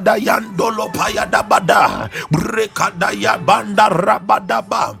 bragada yandolo payada bada, brekadaya banda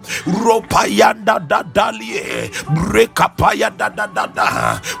rabadaba, ropayanda dadalie, brekapaya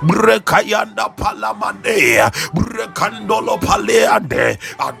dadada, brekayanda palamadea, brekandolo paleande,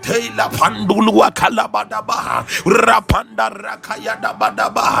 atela pandulua kalabadaba, rapanda rakayada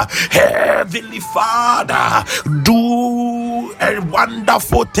badaba. Heavenly Father, do a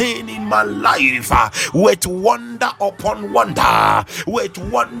wonderful thing in my life, with wonder upon wonder, with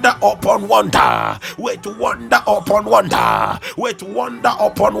wonder upon wonder, with wonder upon wonder, with wonder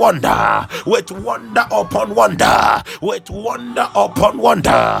upon wonder, with wonder upon wonder, with wonder upon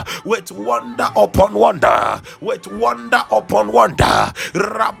wonder, with wonder upon wonder, with wonder upon wonder.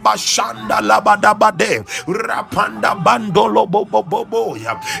 Rabashanda labadabade, rapanda bandolo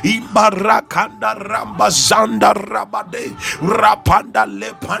boboboya, imbarakanda rambazanda rabade, rapanda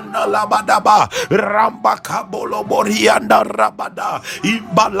lepanda labadaba, ramba kabolo borianda rabada,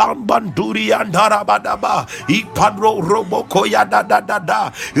 imbalambanduri and rabadaba, ipadro robokoya da da da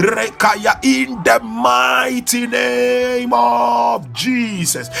da, rekaya, in the mighty name of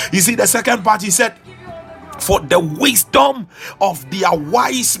Jesus. You see, the second part, he said, for the wisdom of their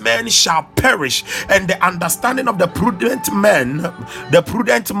wise men shall perish, and the understanding of the prudent men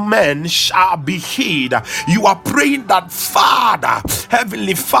shall be hid. You are praying that, Father,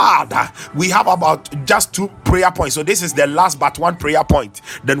 Heavenly Father, we have about just 2 prayer points, so this is the last but one prayer point,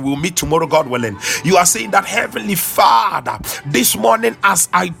 then we'll meet tomorrow, God willing. You are saying that, Heavenly Father, this morning as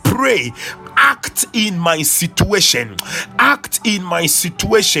I pray, act in my situation,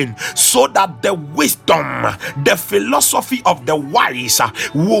 so that the wisdom, the philosophy of the wise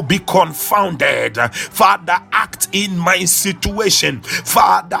will be confounded. Father, act in my situation.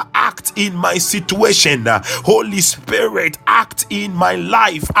 Father, act in my situation. Holy Spirit, act in my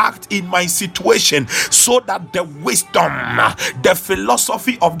life, act in my situation, so that the wisdom, the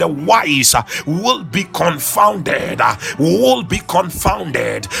philosophy of the wise will be confounded,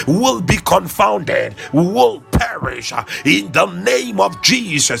 will perish in the name of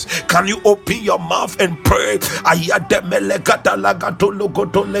Jesus. Can you open your mouth and pray? Ayademelegata lagato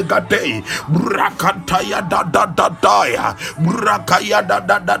logoto legate, brakataya da da da da, brakaya da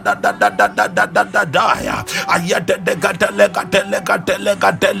da da da da da da da da da da da, ayadegata legate legate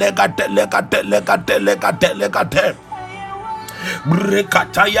legate legate legate legate legate legate.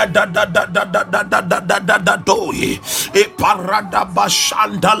 Brekataya da da da da da da da da da da da doi, e parada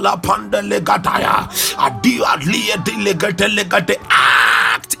bashanda la pandele gataya, adia lie delegate legate.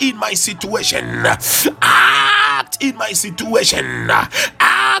 Act in my situation, act in my situation,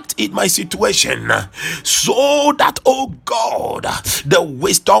 act in my situation, so that, oh God, the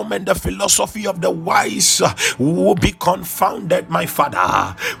wisdom and the philosophy of the wise will be confounded, my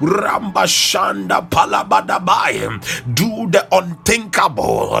Father. Rambashanda palabadabai, do the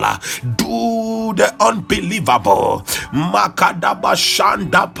unthinkable, do the unbelievable. Makadaba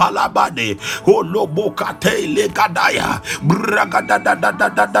shanda palabade, holobokate legadaya,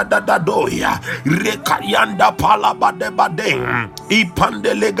 bragadadadadadadada doya, rekayanda palabade badeng,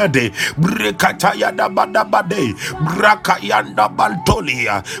 ipandelegade, brekataya da badabade, brakayanda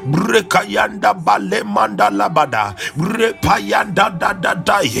bantolia, brekayanda balemanda labada, brepayanda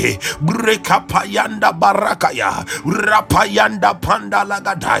dadadaye, brekapayanda barakaya, rapayanda panda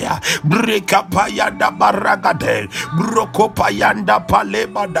lagadaya, brekapayanda baragade, brokopayanda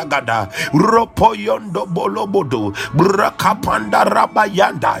paleba dagada, ropoyondo bolobodo, brakapanda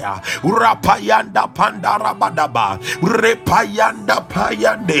rabayandaya, rapayanda panda rabadaba, repayanda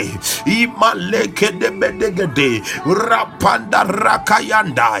payande, imaleke de bedegede, rapanda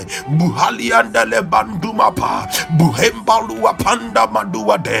rakayanda, buhalianda lebandumapa, buhembalua panda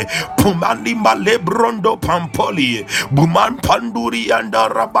maduade, pumani malebrondo pampoli, buman panduri anda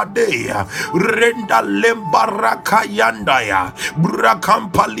rabadea, renda lembarakayandaya,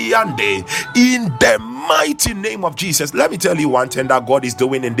 brakampaliande, in the mighty name of Jesus. Let me tell you one thing that God is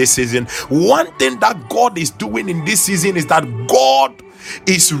doing in this season. One thing that God is doing in this season is that God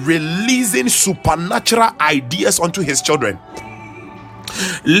is releasing supernatural ideas unto his children.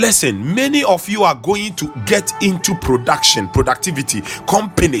 Listen, many of you are going to get into productivity,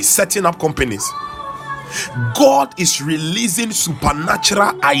 companies, setting up companies. God is releasing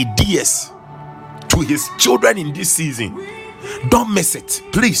supernatural ideas to his children in this season. Don't miss it.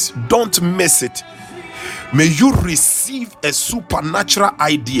 Please don't miss it. May you receive a supernatural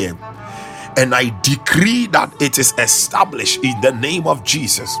idea, and I decree that it is established in the name of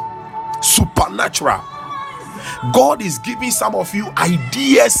Jesus. Supernatural. God is giving some of you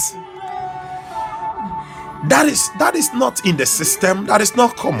ideas that is not in the system, that is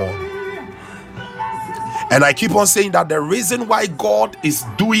not common. And I keep on saying that the reason why God is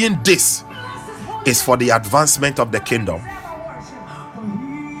doing this is for the advancement of the kingdom,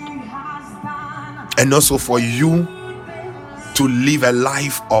 and also for you to live a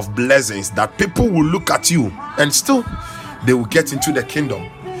life of blessings, that people will look at you and still they will get into the kingdom.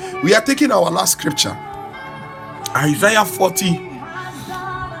 We are taking our last scripture, Isaiah 40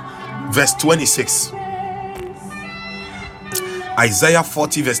 verse 26. Isaiah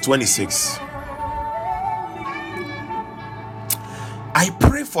 40 verse 26. I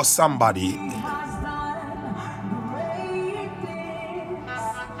pray for somebody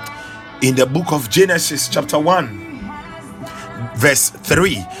in the book of Genesis chapter 1 verse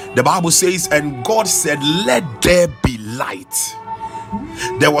 3. The Bible says, and God said, let there be light.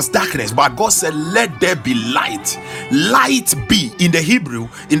 There was darkness, but God said, let there be light. Light be. In the Hebrew,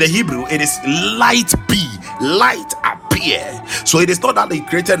 it is light be. Light appear. So it is not that He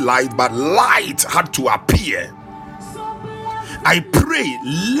created light, but light had to appear. I pray,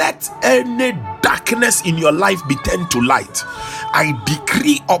 let any darkness in your life be turned to light. I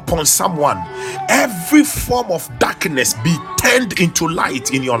decree upon someone, every form of darkness be turned into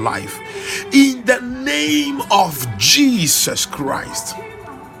light in your life, in the name of Jesus Christ.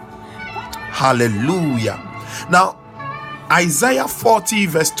 Hallelujah. Now, Isaiah 40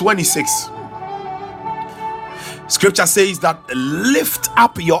 verse 26, scripture says that lift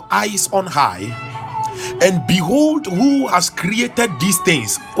up your eyes on high and behold who has created these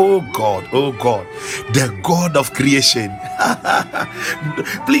things. Oh God, the God of creation.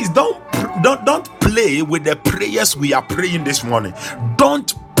 Please don't play with the prayers we are praying this morning.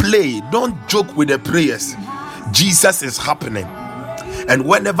 Don't joke with the prayers. Jesus is happening, and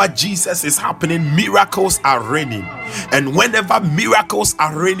whenever Jesus is happening, miracles are reigning, and whenever miracles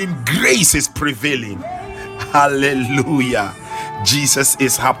are reigning, grace is prevailing. Hallelujah. Jesus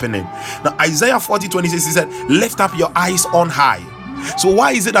is happening. Now Isaiah 40:26, he said, lift up your eyes on high. So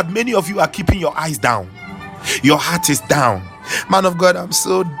why is it that many of you are keeping your eyes down? Your heart is down. Man of God, I'm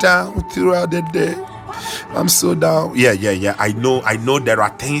so down throughout the day. I'm so down. Yeah. I know there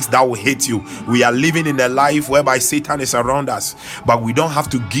are things that will hit you. We are living in a life whereby Satan is around us, but we don't have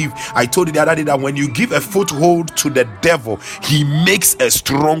to give. I told you the other day that when you give a foothold to the devil, he makes a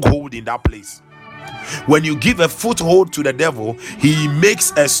stronghold in that place. When you give a foothold to the devil, he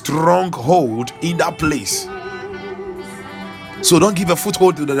makes a stronghold in that place. So don't give a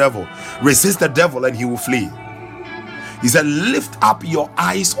foothold to the devil. Resist the devil and he will flee. He said, lift up your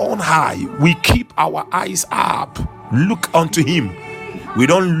eyes on high. We keep our eyes up. Look unto him. We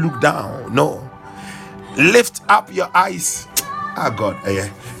don't look down. No. Lift up your eyes. God.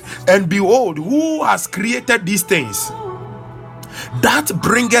 And behold, who has created these things? That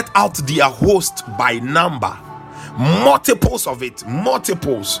bringeth out their host by number. Multiples of it.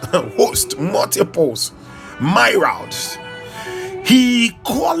 Multiples. Host. Multiples. Myriads. He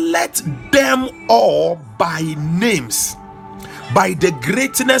calleth them all by names, by the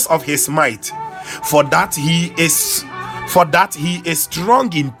greatness of his might, for that he is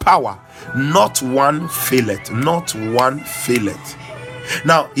strong in power. Not one faileth. Not one faileth.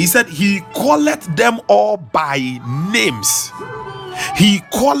 Now he said he calleth them all by names. He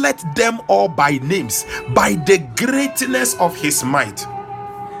calleth them all by names, by the greatness of his might.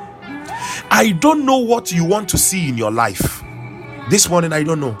 I don't know what you want to see in your life this morning. I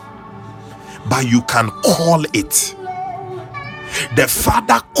don't know, but you can call it. The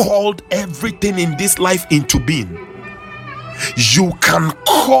Father called everything in this life into being. You can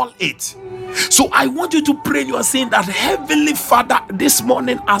call it. So I want you to pray. You are saying that, Heavenly Father, this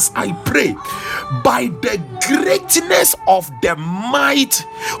morning as I pray, by the greatness of the might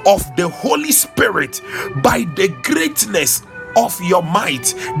of the Holy Spirit, by the greatness of your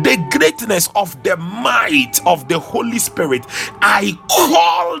might, the greatness of the might of the Holy Spirit, I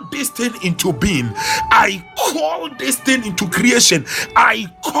call this thing into being. I call this thing into creation. I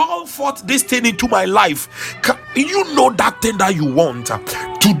call forth this thing into my life. You know that thing that you want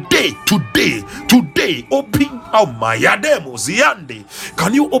today. Open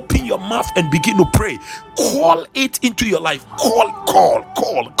can you open your mouth and begin to pray? Call it into your life. Call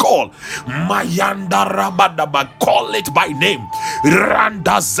Mayanda Rabadaba. Call it by name.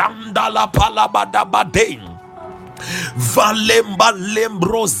 Randa Zandala Palabadabadeng. Valemba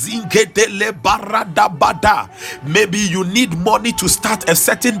lembro zinkete le barada bada. Maybe you need money to start a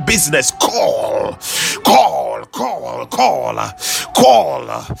certain business. Call.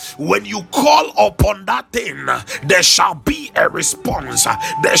 When you call upon that thing, there shall be a response.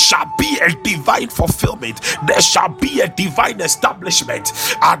 There shall be a divine fulfillment. There shall be a divine establishment.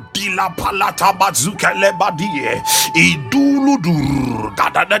 Adila palata bazuka lebadie iduludur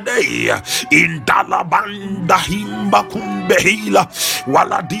dadadade indalabanda himba kumbehila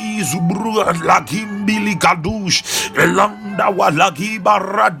waladi zubru lagimbili gadush elanda walagiba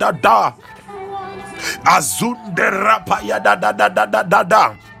radada azundera paya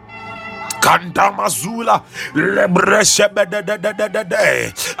da. Kandamazula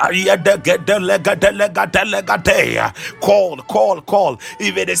lebresebededededede ayedegedelegadelegade. Call.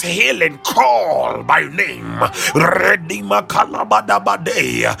 If it is healing, call by name. Redima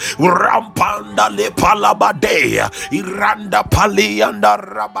kalabadabade rampanda le palabade iranda palianda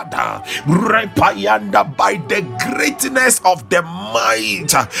rabada repayanda. By the greatness of the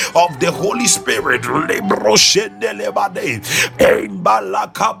might of the Holy Spirit, lebroshedelebade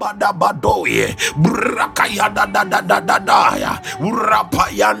embalakabadabadoye brakayada dadadadaya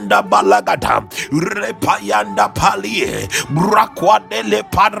rapayanda balagada repayanda palie brakwadele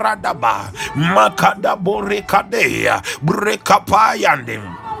paradaba makadaborekadea brekapayande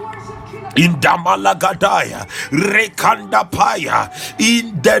in Damalagadaya, Rekandapaya,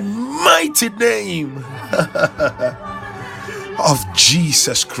 in the mighty name of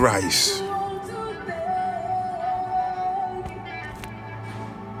Jesus Christ.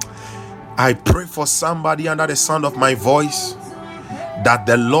 I pray for somebody under the sound of my voice that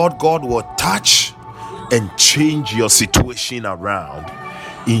the Lord God will touch and change your situation around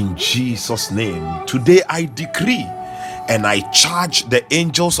in Jesus' name. Today I decree and I charge the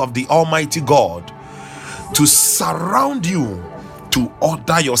angels of the Almighty God to surround you, to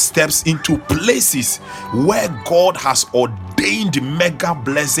order your steps into places where God has ordained mega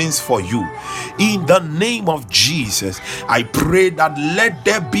blessings for you. In the name of Jesus, I pray that let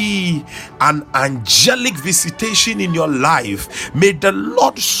there be an angelic visitation in your life. May the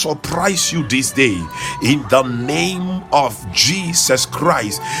Lord surprise you this day. In the name of Jesus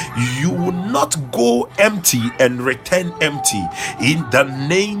Christ, you will not go empty and return empty. In the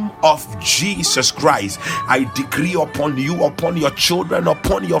name of Jesus Christ, I decree upon you, upon your children,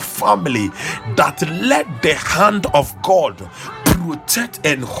 upon your family, that let the hand of God protect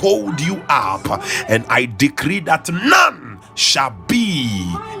and hold you up. And I decree that none shall be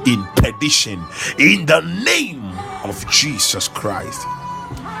in perdition. In the name of Jesus Christ.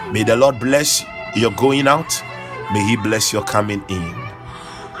 May the Lord bless your going out. May He bless your coming in.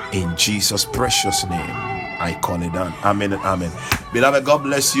 In Jesus' precious name, I call it done. Amen and amen. Beloved, God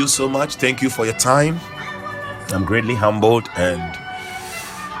bless you so much. Thank you for your time. I'm greatly humbled, and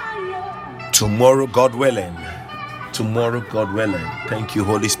tomorrow, God willing, thank you,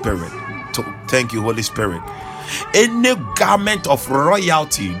 Holy Spirit. Thank you, Holy Spirit. Any garment of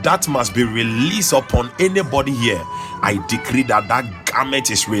royalty that must be released upon anybody here, I decree that that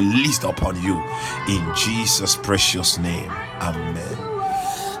garment is released upon you in Jesus' precious name. Amen.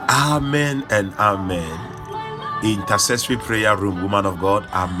 Amen and amen. Intercessory prayer room, woman of God,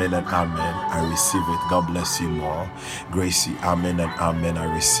 amen and amen. I receive it. God bless you more. Gracie, amen and amen. I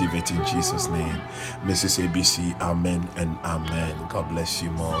receive it in Jesus' name. Mrs. ABC, amen and amen. God bless you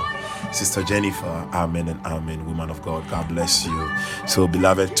more. Sister Jennifer, amen and amen. Woman of God, God bless you. So,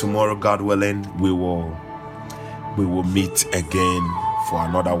 beloved, tomorrow, God willing, we will meet again for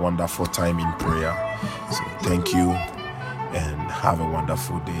another wonderful time in prayer. So, thank you and have a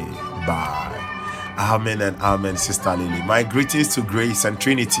wonderful day. Bye. Amen and amen, Sister Lily. My greetings to Grace and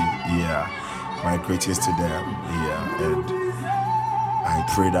Trinity. Yeah, my greetings to them. Yeah, and I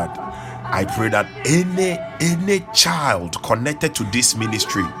pray that any child connected to this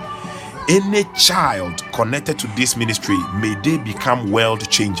ministry, may they become world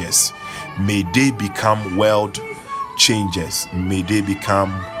changers. May they become world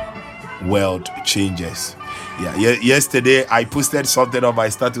changers. Yeah. Yesterday I posted something on my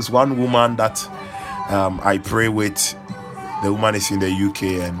status. One woman that I pray with, the woman is in the UK,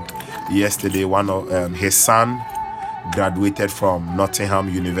 and yesterday one of his son graduated from Nottingham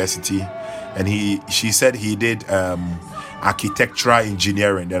University, and she said he did architectural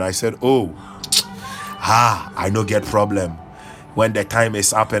engineering. And I said, I no get problem. When the time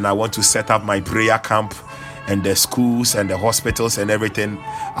is up and I want to set up my prayer camp and the schools and the hospitals and everything,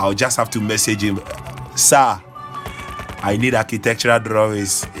 I'll just have to message him, sir, I need architectural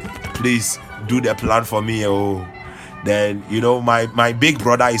drawings, please do the plan for me. Then my big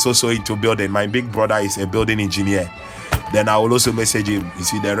brother is also into building. My big brother is a building engineer. Then I will also message him. You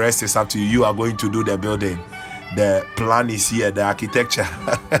see, the rest is up to you. You are going to do the building. The plan is here, the architecture.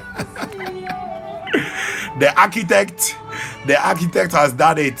 the architect has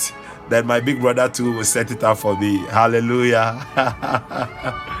done it. Then my big brother too will set it up for me. Hallelujah.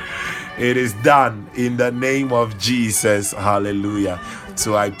 It is done in the name of Jesus. Hallelujah.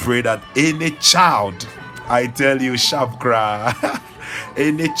 So I pray that any child, I tell you, sharp cry,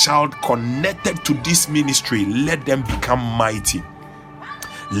 any child connected to this ministry, let them become mighty.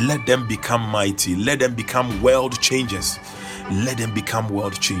 Let them become mighty. Let them become world changers. Let them become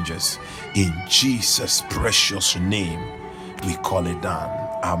world changers. In Jesus' precious name, we call it done.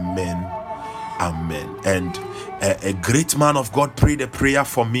 Amen Amen. And a great man of God prayed a prayer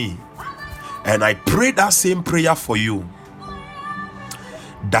for me, and I pray that same prayer for you,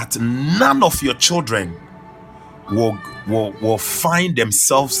 that none of your children will find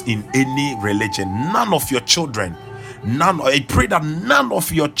themselves in any religion. None of your children, I pray that none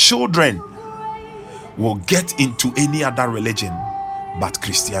of your children will get into any other religion but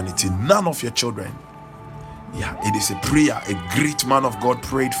Christianity. None of your children. Yeah, it is a prayer a great man of God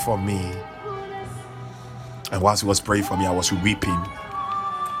prayed for me. And whilst he was praying for me, I was weeping.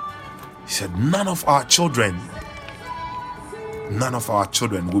 He said, none of our children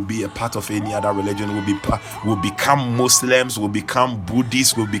will be a part of any other religion, will become Muslims, will become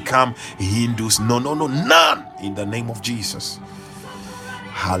Buddhists, will become Hindus. No, none, in the name of Jesus.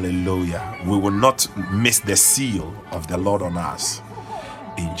 Hallelujah. We will not miss the seal of the Lord on us.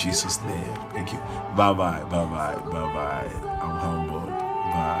 In Jesus' name. Thank you. Bye-bye. I'm humbled.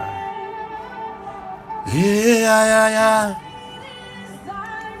 Bye. Yeah.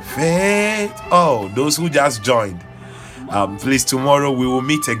 Faith. Oh, those who just joined. Please, tomorrow we will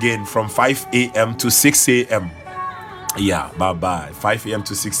meet again from 5 a.m. to 6 a.m. Yeah, bye-bye. 5 a.m.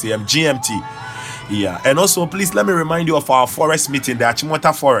 to 6 a.m. GMT. Yeah, and also please let me remind you of our forest meeting, the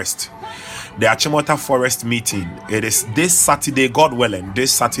Achimota Forest. The Achimota Forest meeting. It is this Saturday, God willing,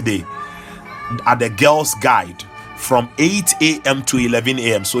 this Saturday at the Girls Guide from 8 a.m. to 11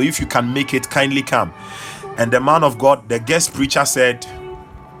 a.m. So if you can make it, kindly come. And the man of God, the guest preacher said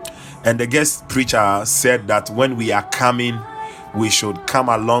that when we are coming, we should come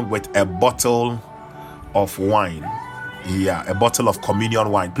along with a bottle of wine. Yeah, a bottle of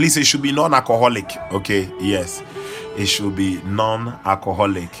communion wine. Please, it should be non-alcoholic. Okay, yes, it should be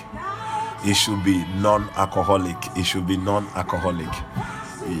non-alcoholic. It should be non-alcoholic.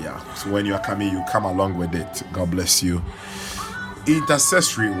 Yeah, so when you are coming, you come along with it. God bless you.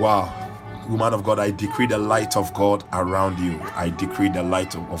 Intercessory. Wow. Woman of God, I decree the light of God around you. I decree the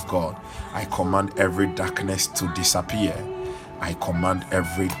light of God. I command every darkness to disappear. I command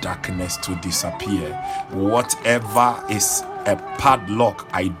every darkness to disappear. Whatever is a padlock,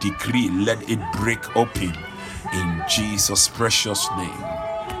 I decree, let it break open in Jesus' precious name.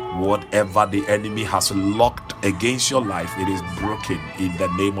 Whatever the enemy has locked against your life, it is broken in the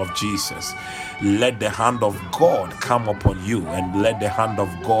name of Jesus. Let the hand of God come upon you, and let the hand of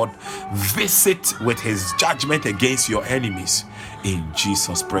God visit with his judgment against your enemies in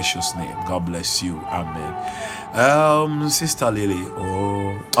Jesus' precious name. God bless you. Amen. Sister Lily.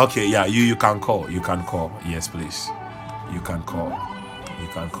 Oh, okay. Yeah, you can call. Yes, please. You can call.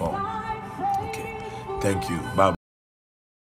 Okay. Thank you. Bye.